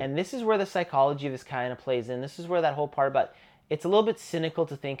 Right. And this is where the psychology of this kind of plays in. This is where that whole part about, it's a little bit cynical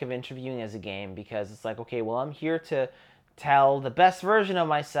to think of interviewing as a game, because it's like, okay, well, I'm here to tell the best version of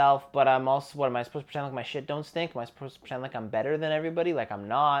myself, but I'm also, what am I supposed to pretend like my shit don't stink? Am I supposed to pretend like I'm better than everybody? Like I'm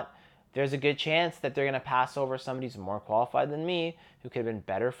not. There's a good chance that they're going to pass over somebody who's more qualified than me, who could have been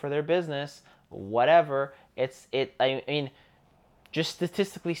better for their business, whatever. I mean, just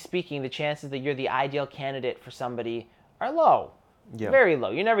statistically speaking, the chances that you're the ideal candidate for somebody are low, Yeah. very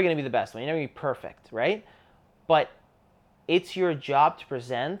low. You're never going to be the best one. You're never going to be perfect, right? But it's your job to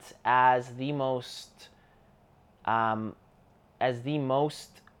present as the most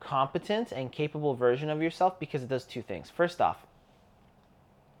competent and capable version of yourself, because it does two things. First off,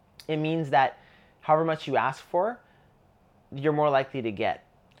 it means that however much you ask for, you're more likely to get.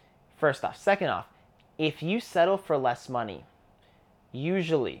 First off. Second off, if you settle for less money,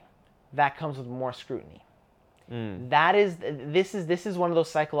 usually that comes with more scrutiny. This is one of those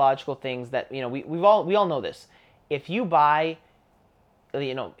psychological things that, we all know this. If you buy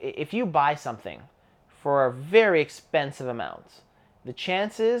something for a very expensive amount, the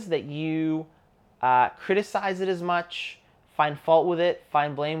chances that you criticize it as much, find fault with it,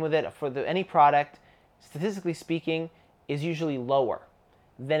 find blame with it for any product, statistically speaking, is usually lower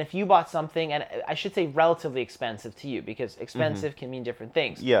than if you bought something, and I should say relatively expensive to you, because expensive can mean different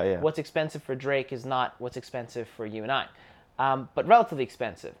things. Yeah. What's expensive for Drake is not what's expensive for you and I. But relatively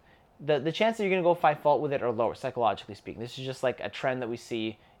expensive. The chance that you're going to go find fault with it are lower, psychologically speaking. This is just like a trend that we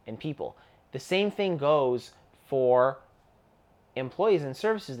see in people. The same thing goes for employees and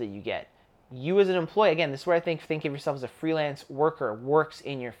services that you get. You as an employee, again, this is where I think of yourself as a freelance worker works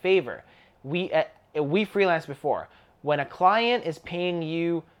in your favor. We freelance before. When a client is paying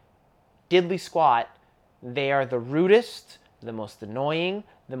you diddly squat, they are the rudest, the most annoying,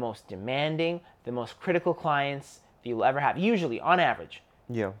 the most demanding, the most critical clients that you'll ever have. Usually, on average.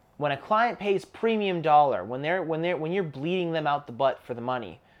 Yeah. When a client pays premium dollar, when you're bleeding them out the butt for the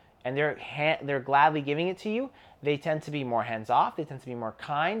money, and they're gladly giving it to you, they tend to be more hands off. They tend to be more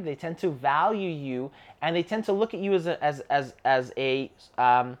kind. They tend to value you, and they tend to look at you as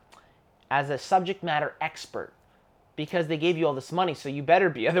a subject matter expert, because they gave you all this money, so you better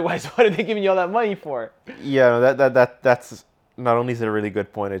be. Otherwise, what are they giving you all that money for? Yeah, that's not only is it a really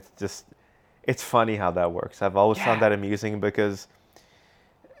good point, it's funny how that works. I've always found that amusing because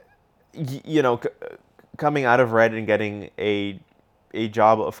coming out of Red and getting a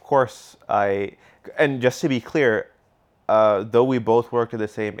job, of course, and just to be clear, though we both worked at the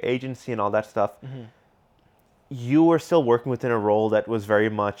same agency and all that stuff, you were still working within a role that was very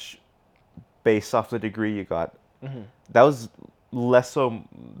much based off the degree you got. That was less so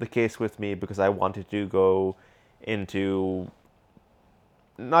the case with me, because I wanted to go into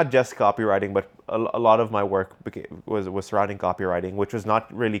not just copywriting, but a lot of my work was surrounding copywriting, which was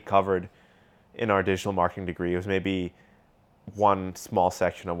not really covered in our digital marketing degree. It was maybe one small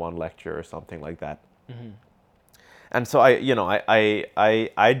section of one lecture or something like that. And so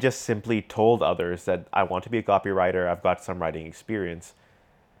I just simply told others that I want to be a copywriter. I've got some writing experience.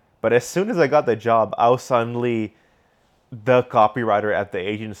 But as soon as I got the job, I was suddenly the copywriter at the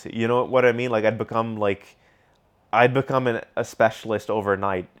agency. You know what I mean? Like I'd become a specialist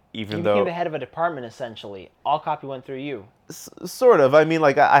overnight, even You though became the head of a department, essentially. All copy went through you. Sort of. I mean,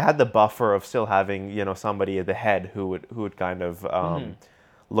 like I had the buffer of still having somebody at the head who would kind of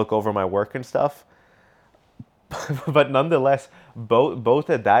look over my work and stuff. But nonetheless, both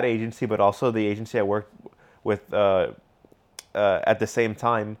at that agency, but also the agency I worked with at the same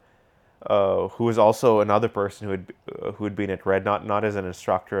time, who was also another person who had been at Red, not as an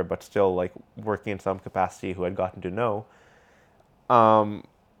instructor, but still like working in some capacity, who I'd gotten to know.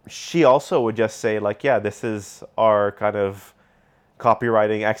 She also would just say like, yeah, this is our kind of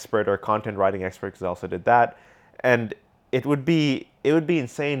copywriting expert or content writing expert, because I also did that. And it would be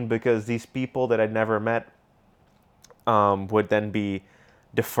insane, because these people that I'd never met would then be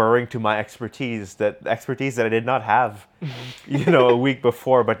deferring to my expertise that I did not have, a week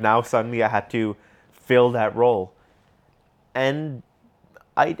before, but now suddenly I had to fill that role. And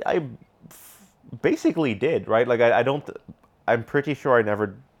I basically did, right? Like I'm pretty sure I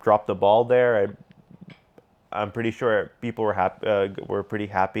never dropped the ball there. I'm pretty sure people were pretty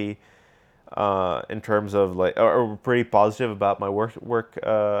happy in terms of like, or were pretty positive about my work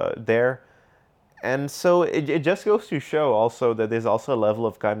there. And so it just goes to show also that there's also a level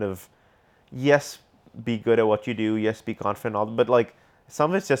of kind of, yes, be good at what you do, yes, be confident, but like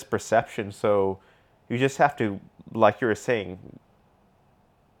some of it's just perception. So you just have to, like you were saying,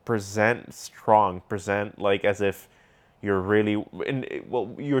 present strong, present like as if you're really,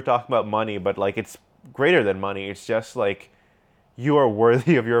 well, you were talking about money, but like it's greater than money. It's just like you are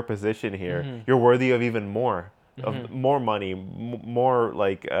worthy of your position here. You're worthy of even more. Of more money, more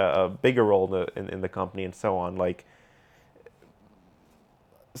like a bigger role in the company, and so on. Like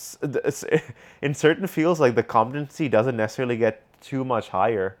in certain fields, like the competency doesn't necessarily get too much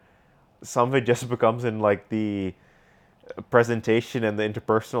higher. Some of it just becomes in like the presentation and the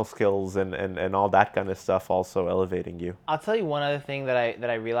interpersonal skills and all that kind of stuff also elevating you. I'll tell you one other thing that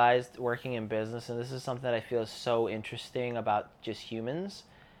I realized working in business, and this is something that I feel is so interesting about just humans.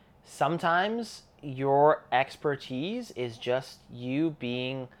 Sometimes your expertise is just you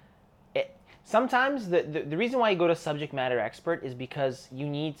being it. Sometimes the reason why you go to subject matter expert is because you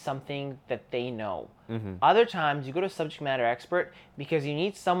need something that they know. Other times you go to subject matter expert because you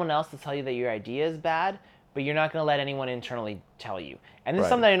need someone else to tell you that your idea is bad, but you're not going to let anyone internally tell you. And this is Right.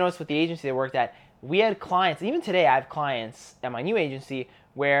 something that I noticed with the agency I worked at. We had clients, even today I have clients at my new agency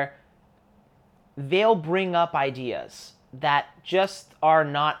where they'll bring up ideas that just are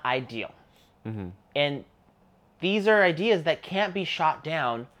not ideal. And these are ideas that can't be shot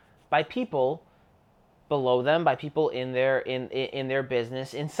down by people below them, by people in their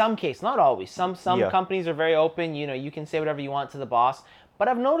business. In some cases, not always. Some Yeah. companies are very open. You can say whatever you want to the boss. But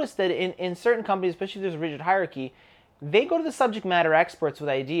I've noticed that in certain companies, especially if there's a rigid hierarchy, they go to the subject matter experts with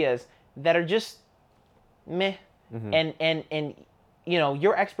ideas that are just meh. And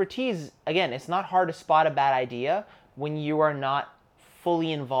your expertise, again, it's not hard to spot a bad idea when you are not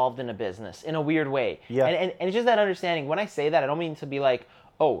fully involved in a business in a weird way. Yeah. And it's just that understanding. When I say that, I don't mean to be like,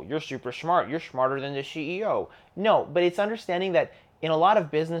 oh, you're super smart. You're smarter than the CEO. No, but it's understanding that in a lot of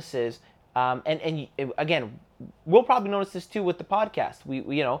businesses, again, we'll probably notice this too with the podcast.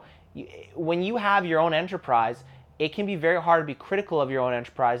 When you have your own enterprise, it can be very hard to be critical of your own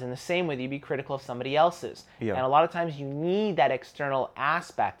enterprise in the same way that you be critical of somebody else's. Yeah. And a lot of times you need that external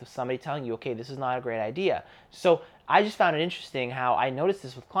aspect of somebody telling you, okay, this is not a great idea. So I just found it interesting how I noticed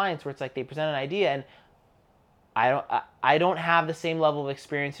this with clients where it's like they present an idea and I don't have the same level of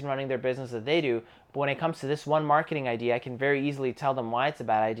experience in running their business that they do, but when it comes to this one marketing idea, I can very easily tell them why it's a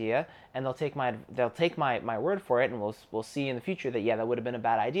bad idea, and they'll take my word for it, and we'll see in the future that yeah, that would have been a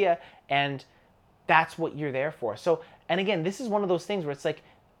bad idea, and that's what you're there for. So, and again, this is one of those things where it's like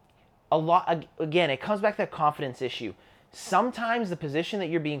a lot, again, it comes back to that confidence issue. Sometimes the position that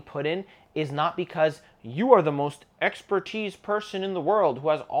you're being put in is not because you are the most expertise person in the world who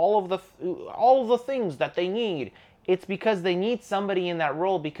has all of the things that they need. It's because they need somebody in that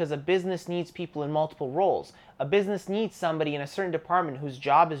role because a business needs people in multiple roles. A business needs somebody in a certain department whose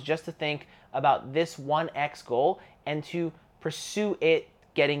job is just to think about this one X goal and to pursue it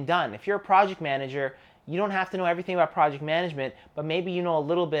getting done. If you're a project manager, you don't have to know everything about project management, but maybe you know a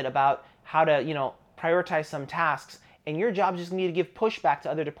little bit about how to, prioritize some tasks. And your job is just going to be to give pushback to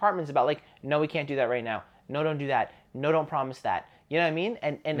other departments about like, no, we can't do that right now. No, don't do that. No, don't promise that. You know what I mean?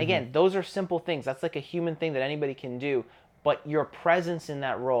 And again, those are simple things. That's like a human thing that anybody can do. But your presence in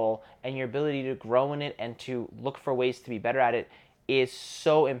that role and your ability to grow in it and to look for ways to be better at it is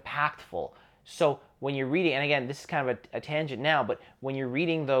so impactful. So when you're reading, and again, this is kind of a tangent now, but when you're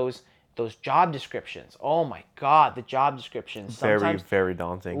reading those job descriptions, oh my God, the job descriptions. Sometimes, very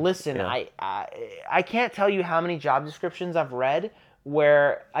daunting. Listen, yeah. I can't tell you how many job descriptions I've read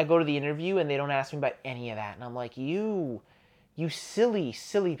where I go to the interview and they don't ask me about any of that. And I'm like, you silly,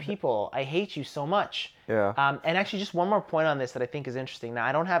 silly people. I hate you so much. Yeah. And actually, just one more point on this that I think is interesting. Now,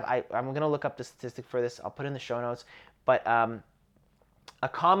 I'm going to look up the statistic for this. I'll put it in the show notes. But a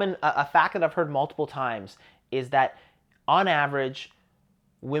fact that I've heard multiple times is that on average,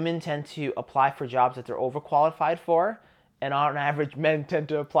 women tend to apply for jobs that they're overqualified for, and on average, men tend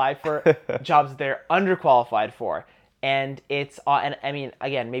to apply for jobs that they're underqualified for. And and I mean,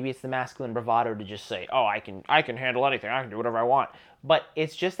 again, maybe it's the masculine bravado to just say, oh, I can handle anything, I can do whatever I want. But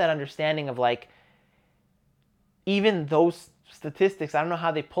it's just that understanding of like, even those statistics, I don't know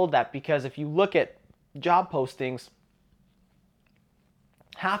how they pulled that, because if you look at job postings,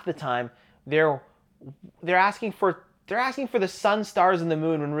 half the time they're asking for the sun, stars, and the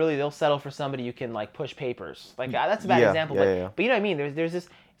moon when really they'll settle for somebody who can like push papers. Like that's a bad example, but you know what I mean. There's this.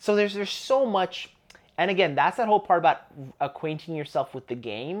 So there's so much, and again, that's that whole part about acquainting yourself with the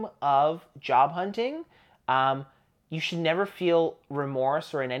game of job hunting. You should never feel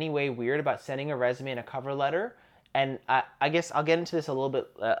remorse or in any way weird about sending a resume and a cover letter. And I guess I'll get into this a little bit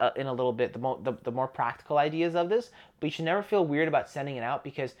in a little bit, the more practical ideas of this. But you should never feel weird about sending it out,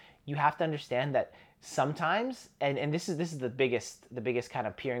 because you have to understand that sometimes, and this is the biggest kind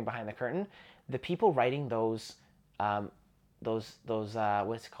of peering behind the curtain, the people writing those what's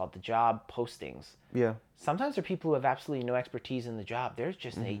it called, the job postings. Yeah. Sometimes they're people who have absolutely no expertise in the job. They're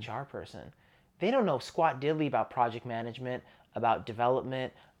just an HR person. They don't know squat diddly about project management, about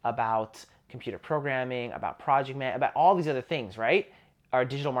development, about computer programming, about about all these other things, right? Or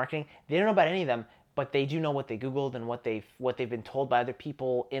digital marketing. They don't know about any of them, but they do know what they Googled and what they've been told by other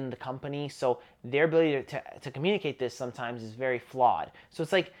people in the company. So their ability to communicate this sometimes is very flawed. So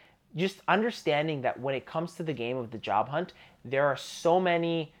it's like just understanding that when it comes to the game of the job hunt, there are so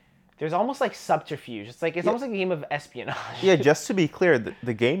many. There's almost like subterfuge. It's almost like a game of espionage. Yeah, just to be clear,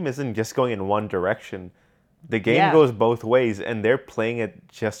 the game isn't just going in one direction. The game goes both ways, and they're playing it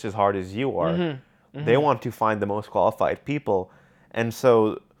just as hard as you are. They want to find the most qualified people. And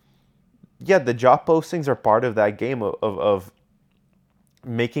so, yeah, the job postings are part of that game of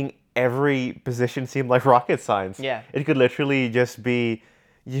making every position seem like rocket science. Yeah. It could literally just be,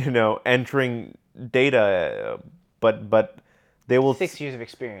 entering data, but they will 6 years of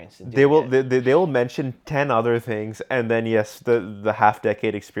experience in they doing will it. they will mention 10 other things, and then yes, the half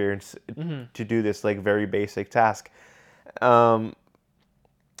decade experience to do this like very basic task. um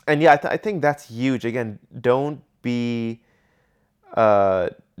and yeah, I think that's huge. Again, don't be uh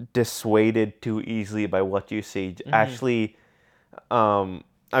dissuaded too easily by what you see. Actually, um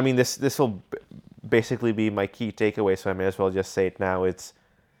I mean, this will basically be my key takeaway, so I may as well just say it now. It's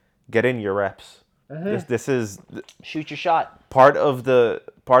get in your reps. This is Shoot your shot. part of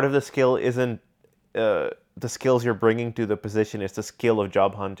the skill isn't the skills you're bringing to the position. It's the skill of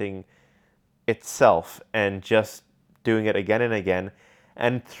job hunting itself, and just doing it again and again.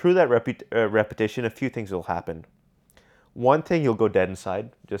 And through that repetition, a few things will happen. One thing, you'll go dead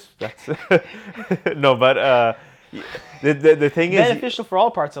inside. Just that's no, but the thing is, Beneficial for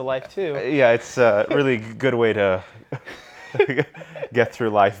all parts of life too. yeah, it's a really good way to get through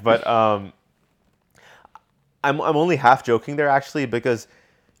life. But I'm only half joking there, actually, because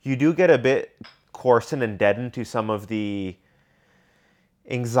you do get a bit coarsened and deadened to some of the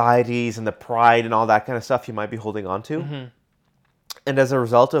anxieties and the pride and all that kind of stuff you might be holding on to. And as a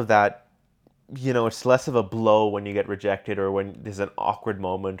result of that, it's less of a blow when you get rejected, or when there's an awkward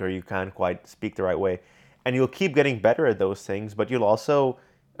moment, or you can't quite speak the right way. And you'll keep getting better at those things, but you'll also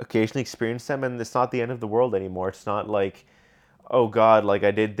occasionally experience them, and it's not the end of the world anymore. It's not like, oh God, like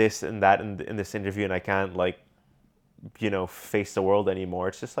I did this and that in this interview, and I can't face the world anymore.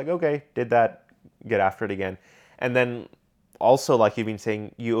 It's just like, okay, did that, get after it again. And then also, like you've been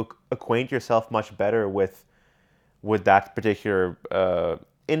saying, you acquaint yourself much better with that particular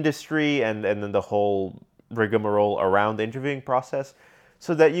industry, and then the whole rigmarole around the interviewing process,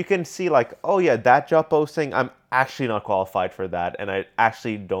 so that you can see like, oh yeah, that job posting, I'm actually not qualified for that, and I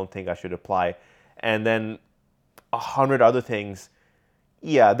actually don't think I should apply. And then 100 other things,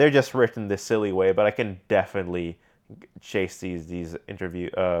 yeah, they're just written this silly way, but I can definitely chase these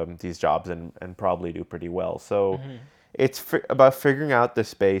jobs and probably do pretty well. So it's about figuring out the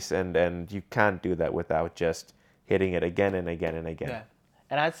space, and you can't do that without just hitting it again and again and again. Yeah.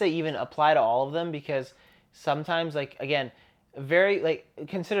 And I'd say even apply to all of them, because sometimes, like, again,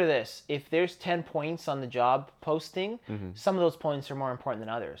 consider this. If there's 10 points on the job posting, some of those points are more important than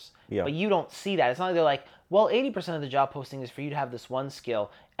others. Yeah. But you don't see that. It's not like they're like, well, 80% of the job posting is for you to have this one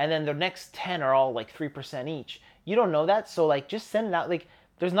skill, and then the next 10 are all like 3% each. You don't know that. So like, just send it out. Like,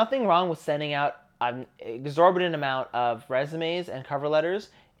 there's nothing wrong with sending out an exorbitant amount of resumes and cover letters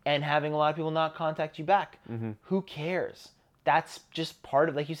and having a lot of people not contact you back. Who cares? That's just part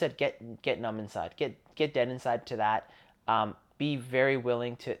of, like you said, get numb inside, get dead inside to that. Be very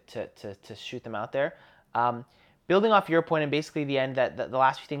willing to shoot them out there. Building off your point, and basically the end, that the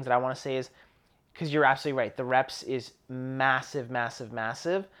last few things that I want to say is, because you're absolutely right, the reps is massive, massive,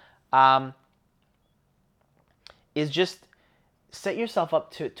 massive. Is just set yourself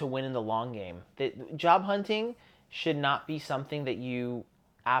up to win in the long game. The job hunting should not be something that you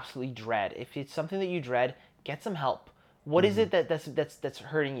absolutely dread. If it's something that you dread, get some help. What is it that's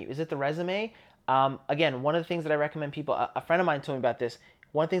hurting you? Is it the resume? Again, one of the things that I recommend people, a friend of mine told me about this.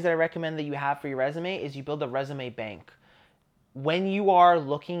 One of the things that I recommend that you have for your resume is you build a resume bank. When you are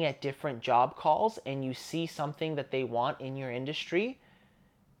looking at different job calls and you see something that they want in your industry,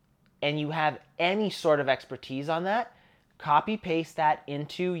 and you have any sort of expertise on that, copy paste that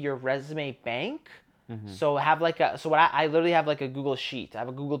into your resume bank. So have I literally have like a Google sheet. I have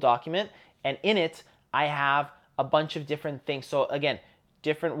a Google document, and in it I have a bunch of different things. So again,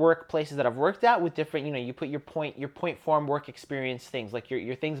 different workplaces that I've worked at with different, you put your point form work experience things, like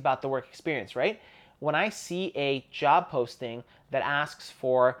your things about the work experience, right? When I see a job posting that asks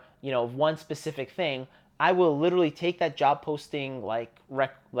for, one specific thing, I will literally take that job posting, like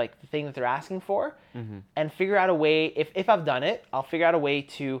the thing that they're asking for, and figure out a way, if I've done it, I'll figure out a way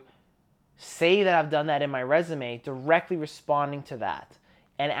to say that I've done that in my resume, directly responding to that.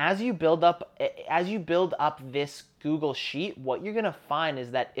 And as you build up this Google sheet, what you're gonna find is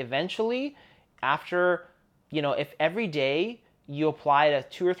that eventually, after, if every day you apply to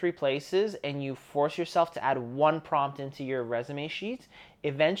 2 or 3 places and you force yourself to add one prompt into your resume sheet,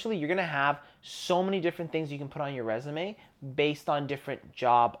 eventually you're gonna have so many different things you can put on your resume based on different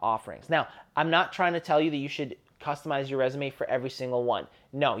job offerings. Now, I'm not trying to tell you that you should customize your resume for every single one.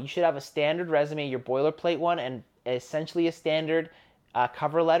 No, you should have a standard resume, your boilerplate one, and essentially a standard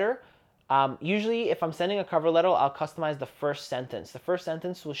cover letter. Usually, if I'm sending a cover letter, I'll customize the first sentence. The first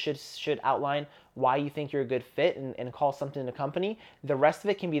sentence should outline why you think you're a good fit and call something to company. The rest of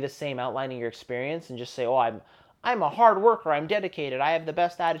it can be the same, outlining your experience and just say, oh, I'm a hard worker, I'm dedicated, I have the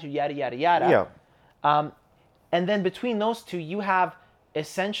best attitude, yada yada yada. Yeah. And then between those two, you have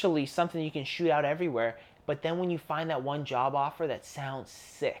essentially something you can shoot out everywhere. But then when you find that one job offer that sounds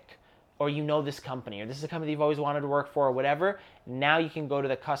sick, or you know this company, or this is a company you've always wanted to work for, or whatever, now you can go to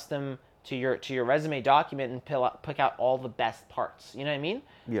the custom to your resume document and pick out all the best parts. You know what I mean?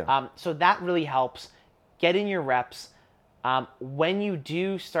 Yeah. So that really helps. Get in your reps. When you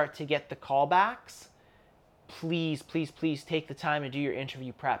do start to get the callbacks, please, please, please take the time to do your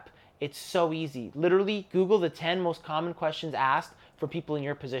interview prep. It's so easy. Literally, Google the 10 most common questions asked for people in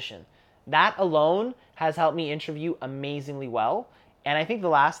your position. That alone has helped me interview amazingly well. And I think the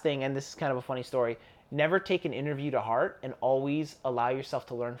last thing, and this is kind of a funny story, never take an interview to heart and always allow yourself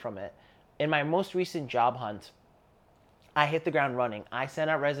to learn from it. In my most recent job hunt, I hit the ground running. I sent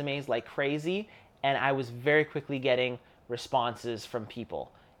out resumes like crazy, and I was very quickly getting responses from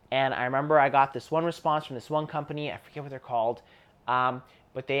people. And I remember I got this one response from this one company. I forget what they're called,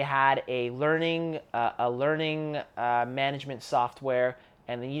 but they had a learning management software,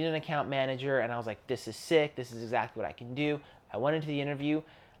 and they needed an account manager. And I was like, "This is sick. This is exactly what I can do." I went into the interview.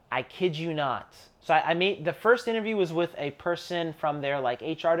 I kid you not. So I made the first interview was with a person from their like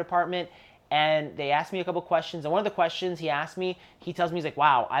HR department, and they asked me a couple questions. And one of the questions he asked me, he tells me, he's like,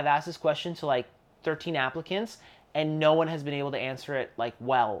 "Wow, I've asked this question to like 13 applicants, and no one has been able to answer it like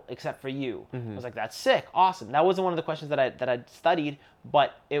well except for you." I was like, "That's sick, awesome." That wasn't one of the questions that I studied,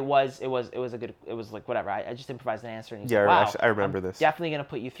 but it was a good, it was like whatever. I just improvised an answer, and he's Yeah, like, "Wow, actually, I remember I'm this. definitely gonna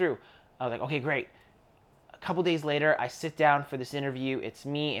put you through." I was like, "Okay, great." A couple days later, I sit down for this interview. It's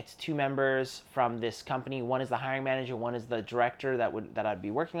me. It's two members from this company. One is the hiring manager. One is the director that I'd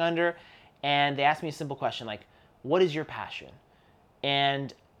be working under. And they asked me a simple question like, "What is your passion?"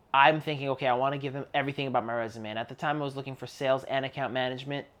 And I'm thinking, okay, I want to give them everything about my resume. And at the time, I was looking for sales and account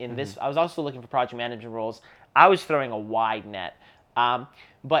management. In this, I was also looking for project management roles. I was throwing a wide net.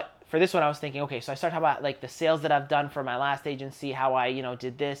 But for this one, I was thinking, okay, so I started talking about like the sales that I've done for my last agency, how I,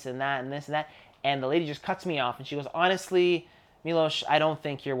 did this and that and this and that. And the lady just cuts me off and she goes, "Honestly, Milos, I don't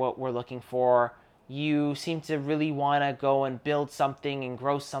think you're what we're looking for. You seem to really want to go and build something and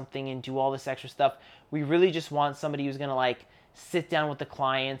grow something and do all this extra stuff. We really just want somebody who's going to like sit down with the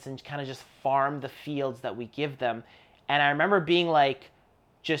clients and kind of just farm the fields that we give them." And I remember being like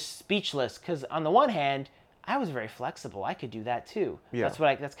just speechless because on the one hand, I was very flexible. I could do that too. Yeah.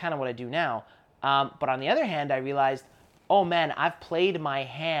 That's kind of what I do now. But on the other hand, I realized, oh man, I've played my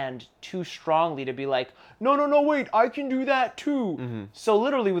hand too strongly to be like, no, no, no, wait, I can do that too. So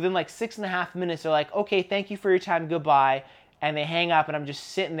literally within like 6.5 minutes, they're like, "Okay, thank you for your time, goodbye," and they hang up, and I'm just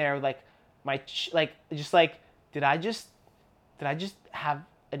sitting there with like just like, did I just have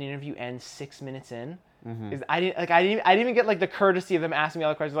an interview end 6 minutes in? I didn't even get like the courtesy of them asking me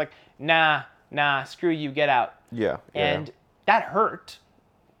all the questions. Like, nah, screw you, get out. Yeah. And that hurt.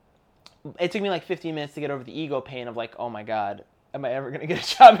 It took me like 15 minutes to get over the ego pain of like, oh my God, am I ever going to get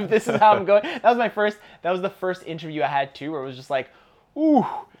a job if this is how I'm going? That was the first interview I had too, where it was just like, ooh,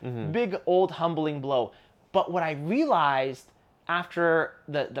 big old humbling blow. But what I realized after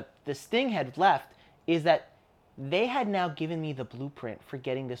the sting had left is that they had now given me the blueprint for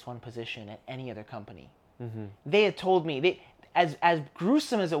getting this one position at any other company. They had told me, as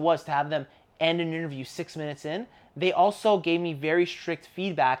gruesome as it was to have them end an interview 6 minutes in, they also gave me very strict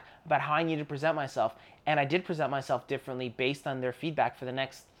feedback about how I needed to present myself. And I did present myself differently based on their feedback for the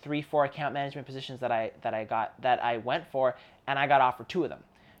next 3-4 account management positions that I went for, and I got offered 2 of them.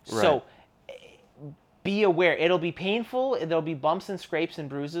 Right. So be aware. It'll be painful. There'll be bumps and scrapes and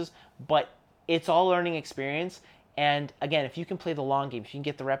bruises, but it's all learning experience. And again, if you can play the long game, if you can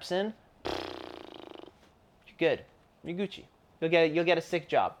get the reps in, you're good. You're Gucci. You'll get a sick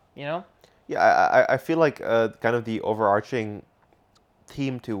job, Yeah, I feel like kind of the overarching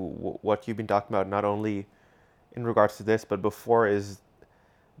theme to what you've been talking about, not only in regards to this, but before, is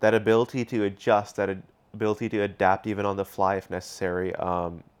that ability to adjust, that ability to adapt even on the fly if necessary.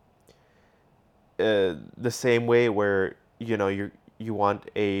 The same way where, you want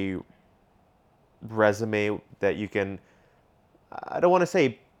a resume that you can, I don't want to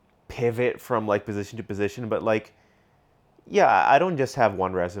say pivot from like position to position, but like, yeah, I don't just have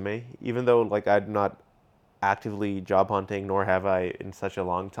one resume, even though like I'm not actively job hunting, nor have I in such a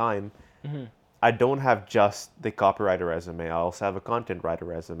long time. I don't have just the copywriter resume. I also have a content writer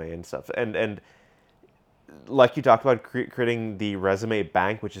resume and stuff. And like you talked about, creating the resume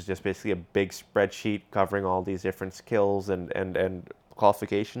bank, which is just basically a big spreadsheet covering all these different skills and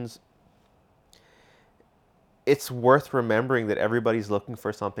qualifications. it's worth remembering that everybody's looking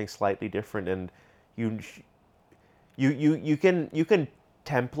for something slightly different, and you you can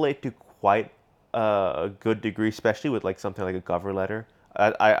template to quite a good degree, especially with like something like a cover letter.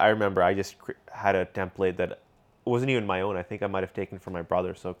 I remember I just had a template that wasn't even my own. I think I might have taken from my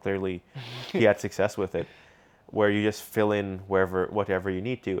brother, so clearly he had success with it, where you just fill in wherever whatever you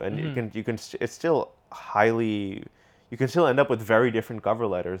need to, and Hmm. it's still highly, you can still end up with very different cover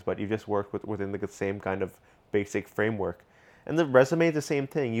letters, but you just work within the same kind of basic framework. And the resume is the same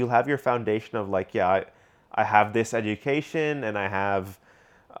thing. You'll have your foundation of like, yeah, I have this education and I have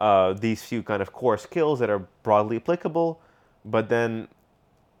these few kind of core skills that are broadly applicable. But then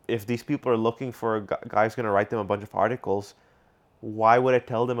if these people are looking for a guy who's going to write them a bunch of articles, why would I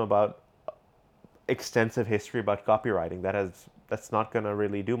tell them about extensive history about copywriting? That's not going to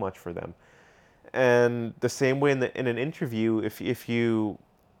really do much for them. And the same way in an interview, if you're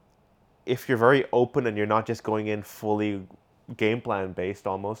very open and you're not just going in fully game plan based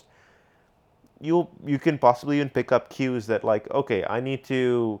almost, you can possibly even pick up cues that like, okay, I need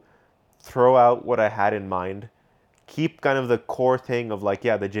to throw out what I had in mind, keep kind of the core thing of like,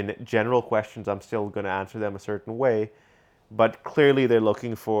 yeah, the general questions, I'm still going to answer them a certain way, but clearly they're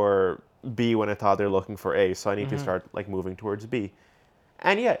looking for B when I thought they're looking for A, so I need to Hmm. start like moving towards B.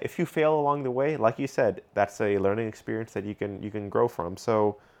 And yeah, if you fail along the way, like you said, that's a learning experience that you can grow from.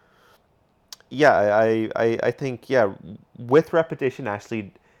 So yeah, I think yeah, with repetition,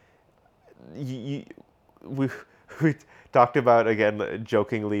 actually, you, we we talked about again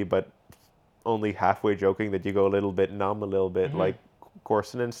jokingly, but only halfway joking, that you go a little bit numb, a little bit Hmm. like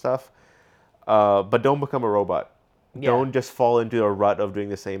Corson and stuff. But don't become a robot. Yeah. Don't just fall into a rut of doing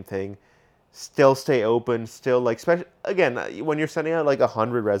the same thing. Still stay open. Still like, especially again when you're sending out like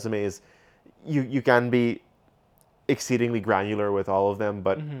 100 resumes, you can be exceedingly granular with all of them,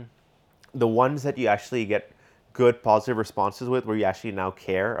 but Hmm. the ones that you actually get good positive responses with, where you actually now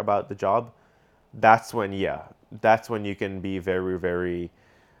care about the job, that's when yeah, that's when you can be very very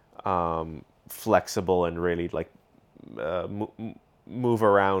flexible and really like uh, mo- move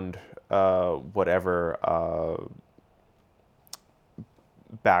around whatever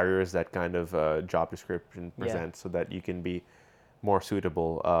barriers that kind of job description Yeah. presents, so that you can be more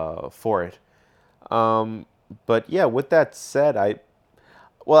suitable for it. Um, but yeah, with that said, I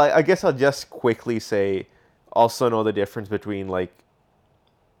guess I'll just quickly say, also know the difference between like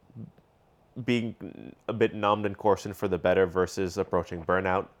being a bit numbed and coarsened for the better versus approaching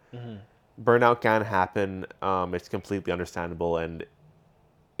burnout. Hmm. Burnout can happen. It's completely understandable, and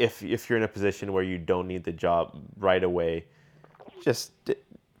if you're in a position where you don't need the job right away, just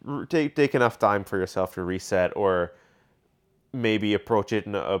take enough time for yourself to reset, or maybe approach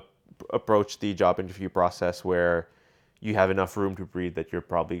the job interview process where you have enough room to breathe, that you're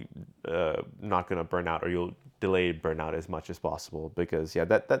probably not going to burn out, or you'll delay burnout as much as possible. Because yeah,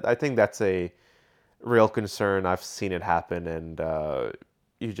 that I think that's a real concern. I've seen it happen, and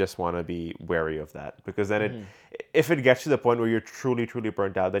you just want to be wary of that, because then Hmm. if it gets to the point where you're truly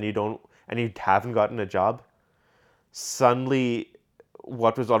burnt out, then you haven't gotten a job, suddenly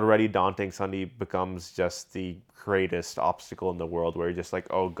what was already daunting suddenly becomes just the greatest obstacle in the world, where you're just like,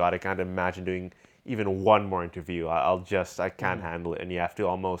 oh god, I can't imagine doing even one more interview. I can't Hmm. handle it. And you have to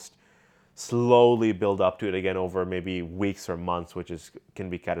almost slowly build up to it again over maybe weeks or months, which is can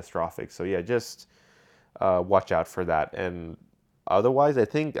be catastrophic. So yeah, just watch out for that. And otherwise, I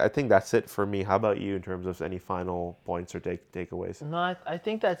think that's it for me. How about you in terms of any final points or takeaways? No, I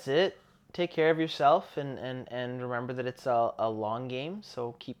think that's it. Take care of yourself and remember that it's a long game.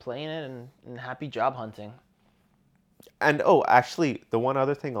 So keep playing it and happy job hunting. And oh, actually, the one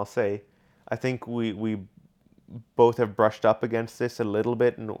other thing I'll say, I think we both have brushed up against this a little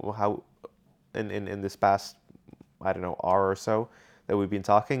bit, and how in this past, I don't know, hour or so that we've been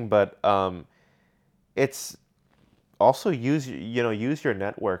talking, but it's also use your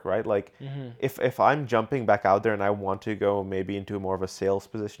network, right? Like Hmm. if I'm jumping back out there and I want to go maybe into more of a sales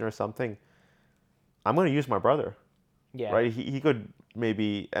position or something, I'm going to use my brother, Yeah. right? He could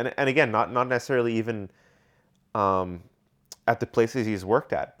maybe, and again, not necessarily even um, at the places he's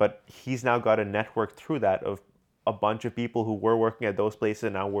worked at, but he's now got a network through that of a bunch of people who were working at those places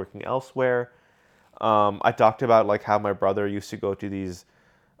and now working elsewhere. I talked about like how my brother used to go to these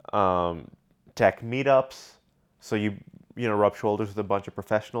um, tech meetups, so you rub shoulders with a bunch of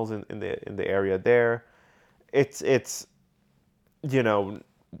professionals in the area there. It's you know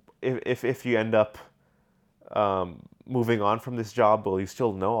if you end up moving on from this job, well, you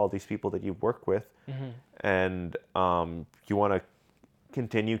still know all these people that you've worked with, Hmm. and you want to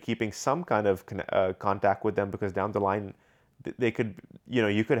continue keeping some kind of contact with them, because down the line they could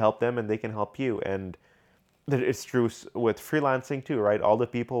you could help them and they can help you. And that it's true with freelancing too, right? All the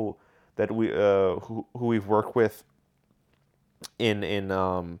people that who we've worked with in in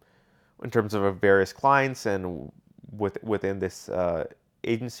terms of our various clients and within this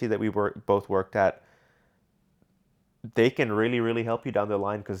agency that we both worked at, they can really help you down the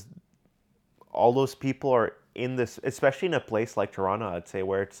line because all those people are in this, especially in a place like Toronto, I'd say,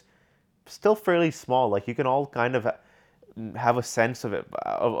 where it's still fairly small. Like you can all kind of have a sense of it,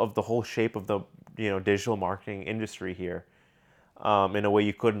 of the whole shape of the digital marketing industry here, in a way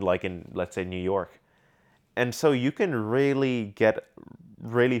you couldn't like in, let's say, New York. And so you can really get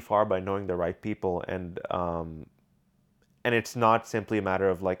really far by knowing the right people, and it's not simply a matter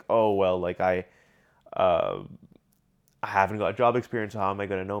of like, oh well, like uh, I haven't got job experience. So how am I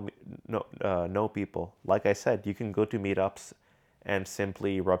going to know people? Like I said, you can go to meetups and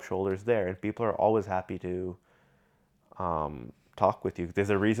simply rub shoulders there, and people are always happy to talk with you.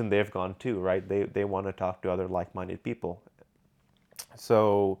 There's a reason they've gone too, right? They want to talk to other like-minded people.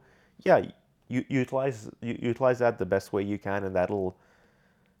 So yeah, you utilize that the best way you can, and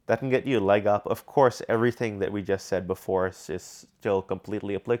that can get you a leg up. Of course, everything that we just said before is still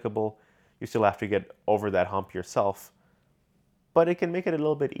completely applicable. You still have to get over that hump yourself, but it can make it a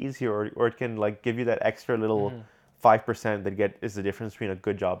little bit easier, or it can like give you that extra little Mm-hmm. 5% that get is the difference between a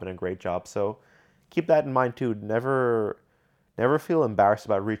good job and a great job. So keep that in mind too. Never feel embarrassed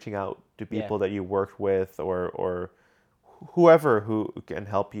about reaching out to Yeah. people that you worked with, or whoever who can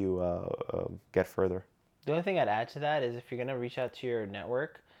help you get further. The only thing I'd add to that is if you're gonna reach out to your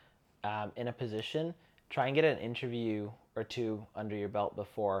network in a position, try and get an interview or two under your belt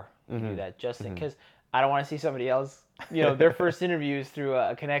before you do that. Just because I don't want to see somebody else, their first interview is through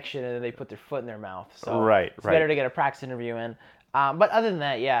a connection and then they put their foot in their mouth. So Right, it's better right. to get a practice interview in. But other than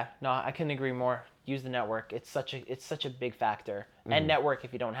that, yeah, no, I couldn't agree more. Use the network. It's such a big factor. And network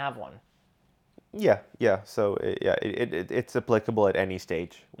if you don't have one. Yeah, yeah. So yeah, it's applicable at any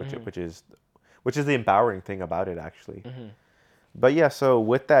stage, Mm-hmm. which is the empowering thing about it, actually. Mm-hmm. But yeah, so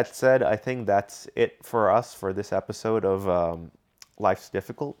with that said, I think that's it for us for this episode of Life's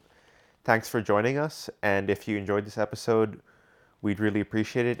Difficult. Thanks for joining us, and if you enjoyed this episode, we'd really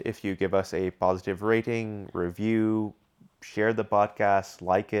appreciate it if you give us a positive rating, review, share the podcast,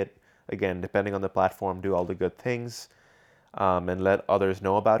 like it. Again, depending on the platform, do all the good things, and let others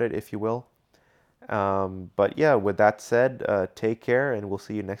know about it if you will. But yeah, with that said, take care, and we'll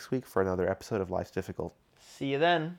see you next week for another episode of Life's Difficult. See you then.